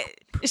 definitely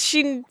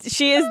she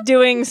is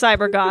doing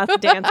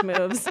cybergoth dance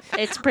moves.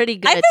 It's pretty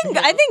good.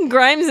 I think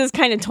Grimes is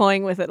kind of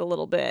toying with it a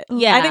little bit.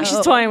 Yeah. I think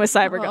she's toying with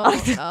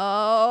cybergoth.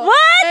 Oh, What?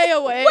 Stay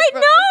away Wait,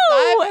 from no!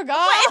 the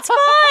cybergoth. It's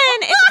fun.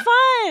 It's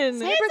fun.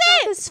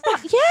 Cybergoth is fun.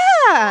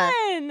 Yeah.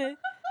 Fun.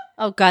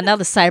 Oh god, now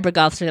the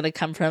cybergoths are gonna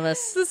come from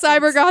us. The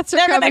cybergoths are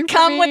They're coming gonna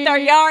come for with me. their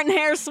yarn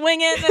hair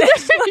swinging. They're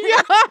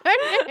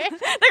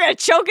gonna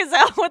choke us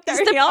out with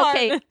their yarn.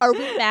 Okay, are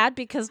we mad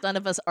because none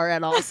of us are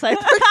at all cybergoths?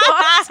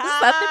 Is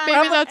that the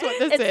Maybe problem? that's what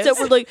this And is. so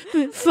we're like,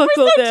 fuck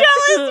all So that.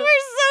 jealous.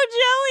 We're so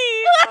jelly.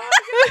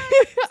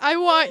 I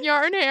want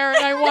yarn hair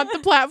and I want the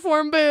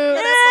platform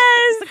boots.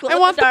 Yes. I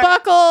want the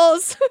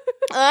buckles.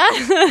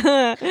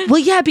 Well,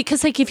 yeah,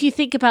 because like if you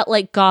think about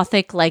like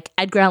gothic, like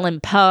Edgar Allan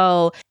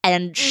Poe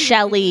and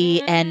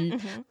Shelley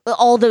and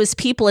all those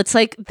people, it's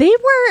like they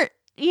weren't,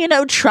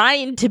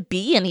 trying to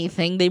be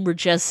anything. They were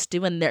just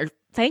doing their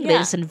thing. They Yeah.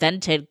 just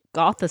invented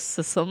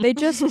Gothicism. They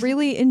just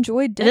really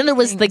enjoyed and then there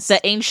was like the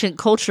ancient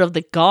culture of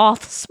the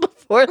Goths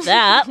before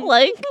that.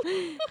 Like,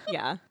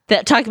 Yeah.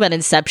 talk about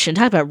Inception,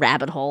 talk about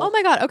rabbit hole. Oh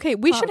my god. Okay,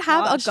 we should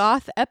have gosh. a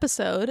goth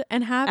episode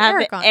and have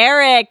Eric on.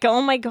 Eric.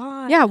 Oh my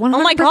god. Yeah, 100%.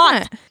 Oh my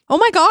god. Oh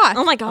my god.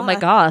 Oh my god. Oh my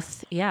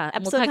goth. Yeah. And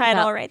Episode we'll talk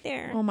title about, right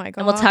there. Oh my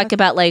god. and we'll talk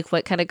about like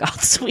what kind of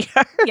goths we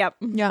are. Yep.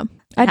 Yeah.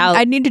 How-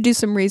 I need to do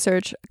some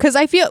research because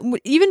I feel,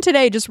 even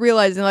today, just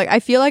realizing like I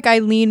feel like I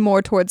lean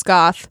more towards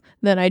goth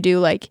than I do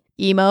like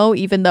emo,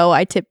 even though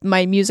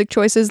my music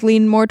choices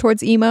lean more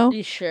towards emo.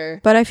 You sure?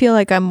 But I feel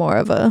like I'm more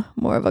of a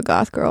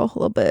goth girl a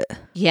little bit.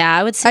 Yeah,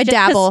 I would say I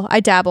dabble.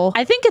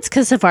 I think it's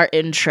because of our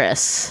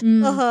interests.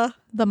 The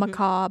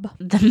macabre.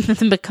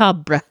 The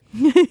macabre.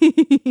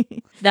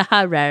 The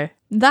horror.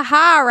 The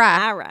horror.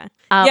 Ara.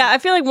 Yeah, I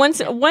feel like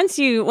once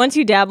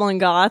you dabble in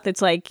goth,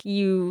 it's like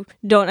you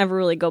don't ever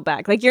really go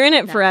back. Like you're in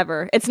it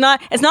forever. It's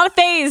not a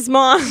phase,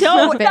 Mom.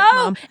 No, Bit,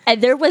 Mom.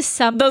 And there was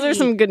some. Those are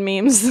some good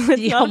memes.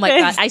 It's not Oh a my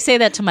phase. god, I say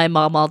that to my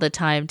mom all the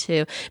time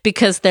too,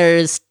 because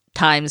there's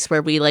times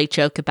where we like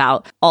joke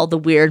about all the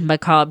weird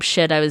macabre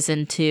shit I was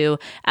into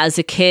as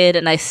a kid,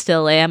 and I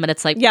still am, and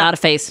it's like Yeah. not a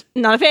phase.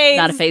 Not a phase.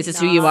 Not a phase, it's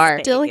who you are.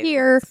 Still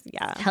here.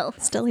 Yeah. Hell,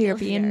 Still here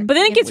being. But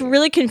then it gets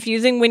really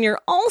confusing when you're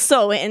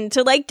also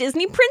into like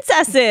Disney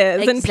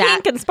princesses and Exact-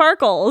 pink and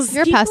sparkles.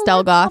 You're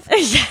pastel goth.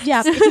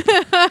 yeah,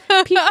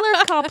 people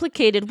are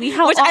complicated. Which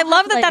I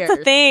love that that's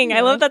a thing. I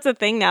love that's a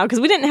thing now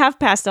because we didn't have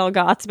pastel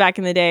goths back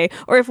in the day,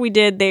 or if we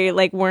did, they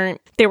like weren't.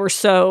 They were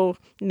so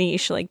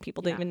niche, like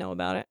people didn't even know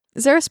about it.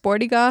 Is there a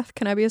sporty goth?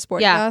 Can I be a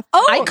sporty Yeah. goth?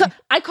 Oh,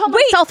 I call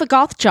myself a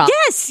goth jock.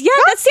 yes, yeah,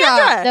 that's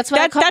Sandra. That's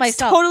what I call that's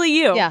myself. totally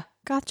you. Yeah.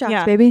 Goth jocks,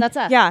 Yeah. baby. That's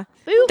us. yeah.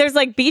 Boo. There's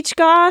like beach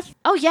goth.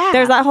 Oh yeah.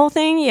 There's that whole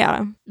thing.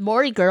 Yeah,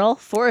 Maury girl.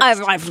 Forest.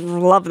 I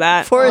love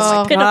that. Forest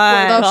Oh,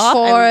 Pinafore the goth.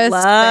 forest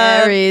love-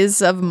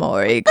 fairies of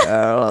Maury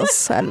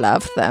girls. I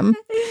love them.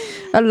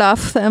 I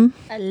love them.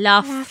 I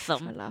love I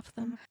them. love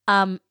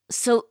them.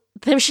 So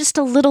there's just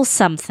a little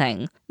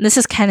something. This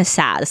is kind of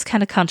sad. It's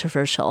kind of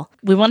controversial.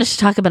 We wanted to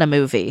talk about a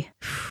movie.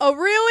 A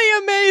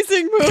really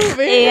amazing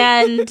movie.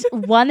 And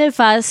one of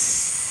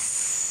us.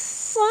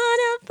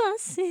 I've not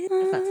seen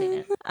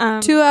it.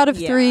 2 out of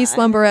 3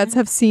 slumberettes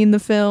have seen the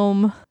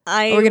film.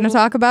 Are we gonna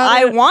talk about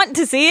I it? want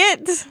to see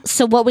it,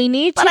 So what we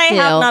need but to I do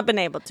have not been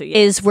able to yet.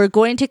 is we're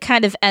going to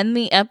kind of end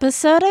the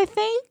episode, I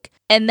think.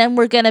 And then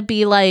we're going to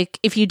be like,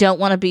 if you don't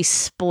want to be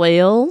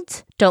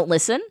spoiled, don't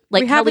listen.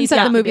 Like we haven't Kelly's said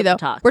not the gonna movie be able though.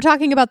 to talk. We're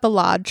talking about The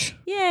Lodge.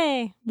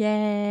 Yay!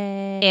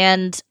 Yay!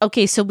 And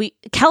okay, so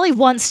Kelly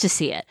wants to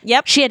see it.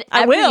 Yep. She had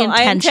I every will.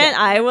 intention.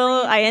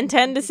 I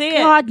intend to see it.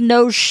 God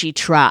knows she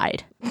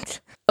tried.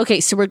 Okay,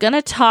 so we're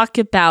gonna talk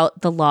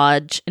about The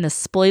Lodge in a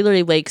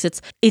spoilery way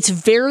because it's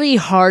very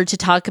hard to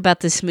talk about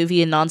this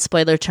movie in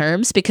non-spoiler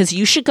terms because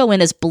you should go in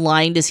as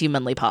blind as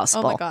humanly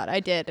possible. Oh my god, I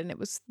did, and it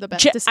was the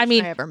best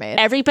decision I ever made.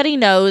 Everybody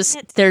knows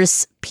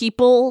there's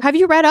people Have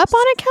you read up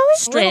on it,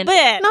 Kelly? A little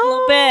bit. A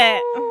little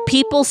bit.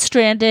 people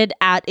stranded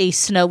at a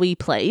snowy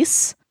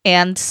place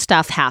and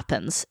stuff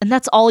happens, and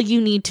that's all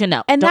you need to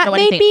know. And Don't that know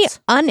made anything me else.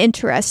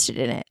 uninterested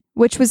in it.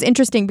 which was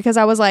interesting because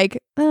I was like,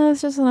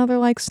 it's just another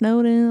like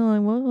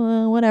Snowden,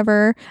 like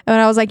whatever. And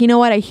I was like, you know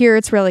what? I hear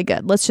it's really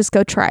good. Let's just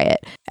go try it.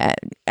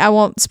 I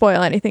won't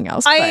spoil anything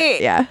else.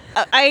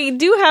 I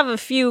do have a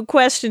few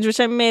questions, which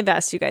I may have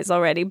asked you guys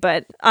already,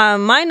 but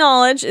my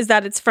knowledge is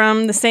that it's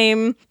from the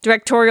same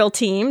directorial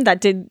team that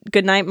did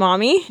Goodnight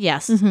Mommy.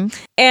 Yes.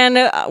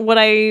 And what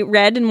I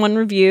read in one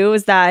review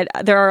is that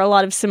there are a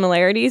lot of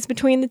similarities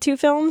between the two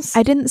films.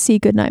 I didn't see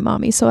Goodnight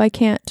Mommy, so I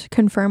can't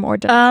confirm or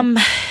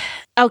deny.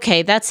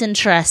 Okay, that's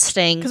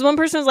interesting. Because one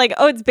person was like,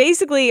 "Oh, it's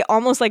basically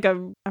almost like a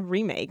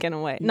remake in a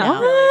way." No,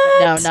 Not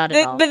really. no, not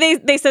at all. But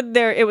they said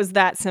it was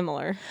that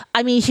similar.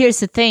 I mean, here's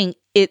the thing.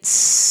 It's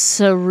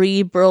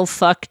cerebral,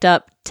 fucked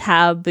up,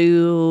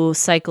 taboo,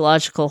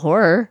 psychological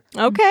horror.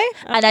 Okay.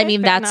 And I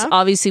mean, fair that's enough.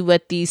 obviously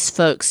what these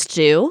folks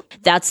do.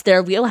 That's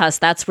their wheelhouse.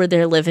 That's where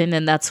they're living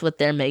and that's what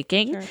they're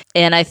making. Sure.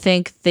 And I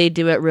think they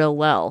do it real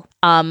well.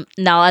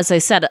 Now, as I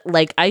said,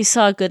 like I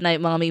saw Goodnight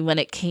Mommy when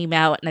it came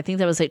out, and I think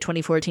that was like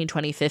 2014,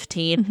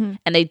 2015.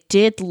 And I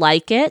did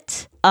like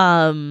it.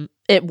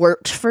 It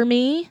worked for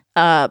me.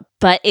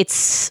 But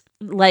it's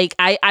like,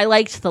 I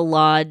liked The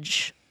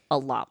Lodge a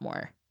lot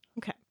more.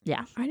 Okay.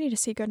 Yeah. I need to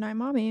see Goodnight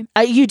Mommy.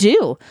 You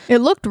do. It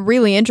looked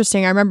really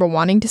interesting. I remember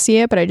wanting to see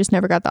it, but I just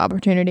never got the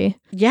opportunity.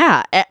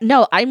 Yeah.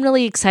 No, I'm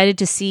really excited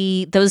to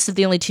see. Those are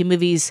the only two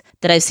movies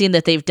that I've seen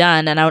that they've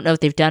done. And I don't know if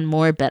they've done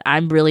more, but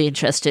I'm really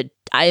interested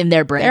in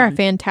their brand. They're a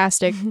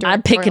fantastic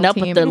I'm picking up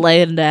what they're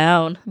laying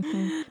down.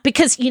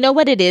 Because you know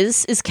what it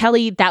is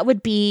Kelly, that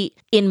would be,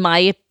 in my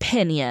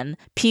opinion,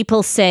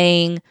 people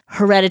saying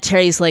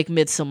Hereditary is like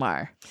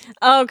Midsommar.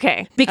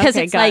 Okay. Because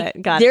Okay, it's got like,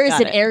 it, got there it, is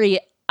got an it. Ari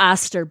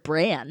Aster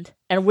brand.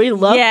 And we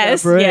love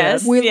Yes, the brand.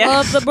 yes. We Yeah.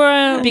 love the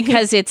brand.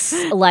 Because it's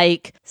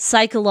like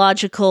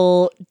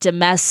psychological,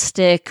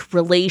 domestic,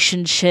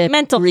 relationship,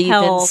 Mental grievance,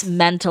 health.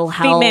 mental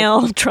health.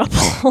 Female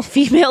trouble.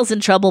 Females in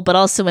trouble, but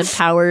also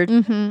empowered.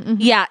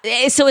 Yeah.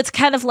 So it's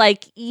kind of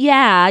like,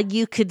 yeah,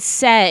 you could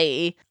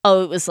say,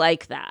 oh, it was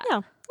like that.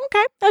 Yeah.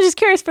 Okay. I was just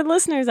curious for the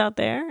listeners out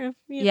there. If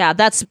you- Yeah,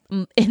 that's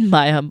in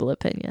my humble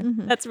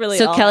opinion. That's really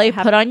So all Kelly, I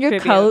have put on your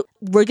trivia. coat.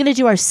 We're going to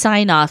do our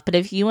sign off, but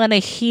if you want to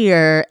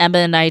hear Emma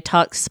and I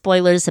talk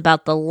spoilers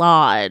about The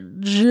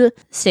Lodge,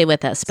 stay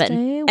with us. But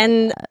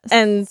And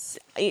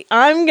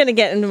I'm going to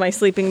get into my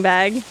sleeping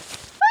bag.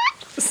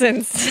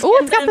 Since Oh,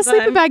 it's got the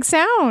sleeping bag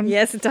sound.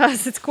 Yes, it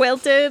does. It's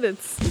quilted.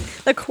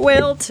 It's the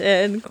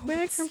quilted.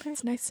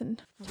 It's nice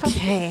and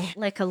Okay.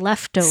 like a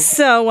leftover.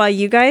 So while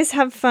you guys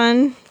have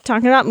fun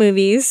talking about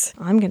movies,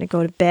 I'm gonna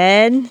go to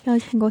bed.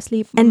 Kelly can go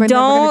sleep. And We're never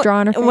gonna don't draw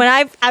on her face. when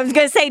I was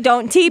gonna say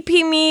don't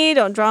TP me,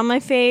 don't draw on my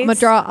face.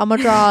 I'm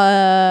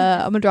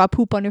gonna draw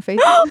poop on your face.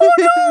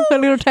 A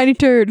little tiny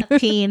turd.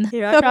 Peen.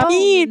 Here I A come.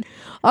 peen.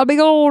 A big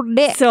old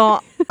dick. So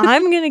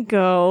I'm gonna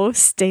go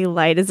stay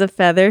light as a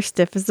feather,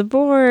 stiff as a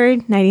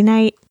board. Nighty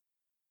night.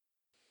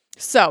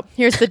 So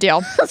here's the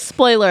deal.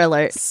 Spoiler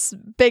alert.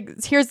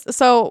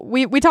 So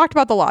we talked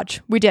about The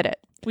Lodge. We did it.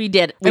 We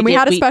did. And we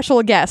had a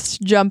special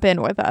guest jump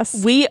in with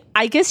us.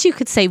 I guess you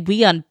could say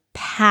we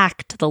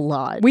unpacked The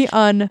Lodge. We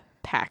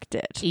unpacked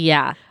it.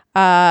 Yeah.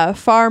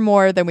 Far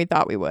more than we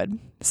thought we would.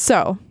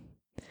 So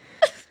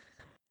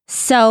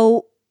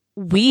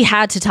we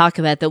had to talk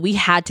about that. We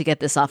had to get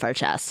this off our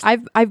chest.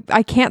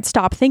 I can't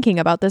stop thinking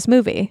about this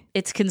movie.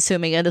 It's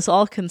consuming. It is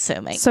all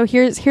consuming. So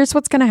here's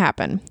what's gonna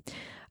happen.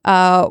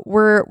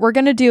 We're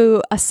gonna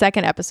do a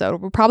second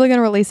episode. We're probably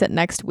gonna release it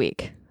next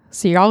week.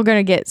 So you're all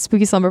gonna get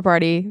Spooky Slumber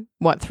Party,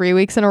 3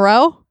 weeks in a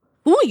row?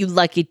 Ooh, you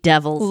lucky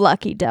devils.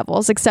 Lucky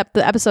devils. Except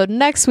the episode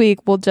next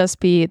week will just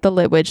be the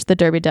Lit Witch, the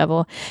Derby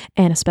Devil,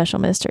 and a special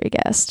mystery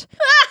guest.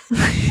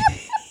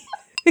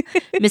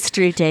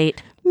 Mystery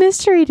date.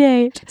 Mystery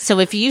date. So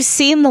if you've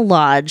seen The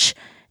Lodge,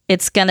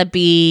 it's gonna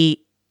be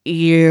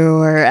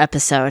your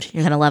episode.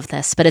 You're gonna love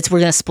this, but we're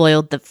gonna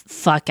spoil the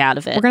fuck out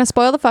of it. We're going to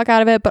spoil the fuck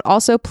out of it, but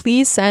also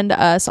please send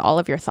us all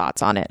of your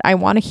thoughts on it. I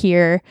want to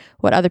hear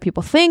what other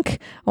people think.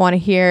 I want to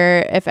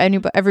hear if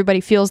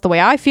everybody feels the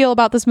way I feel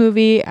about this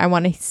movie. I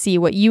want to see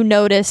what you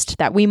noticed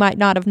that we might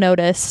not have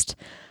noticed.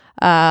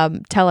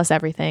 Tell us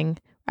everything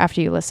after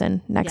you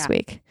listen next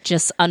week.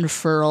 Just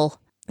unfurl.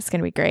 It's going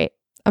to be great.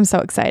 I'm so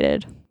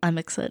excited. I'm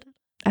excited.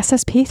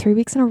 SSP 3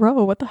 weeks in a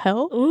row. What the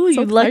hell? Ooh,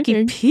 So you lucky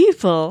exciting.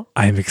 people.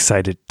 I'm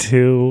excited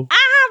too.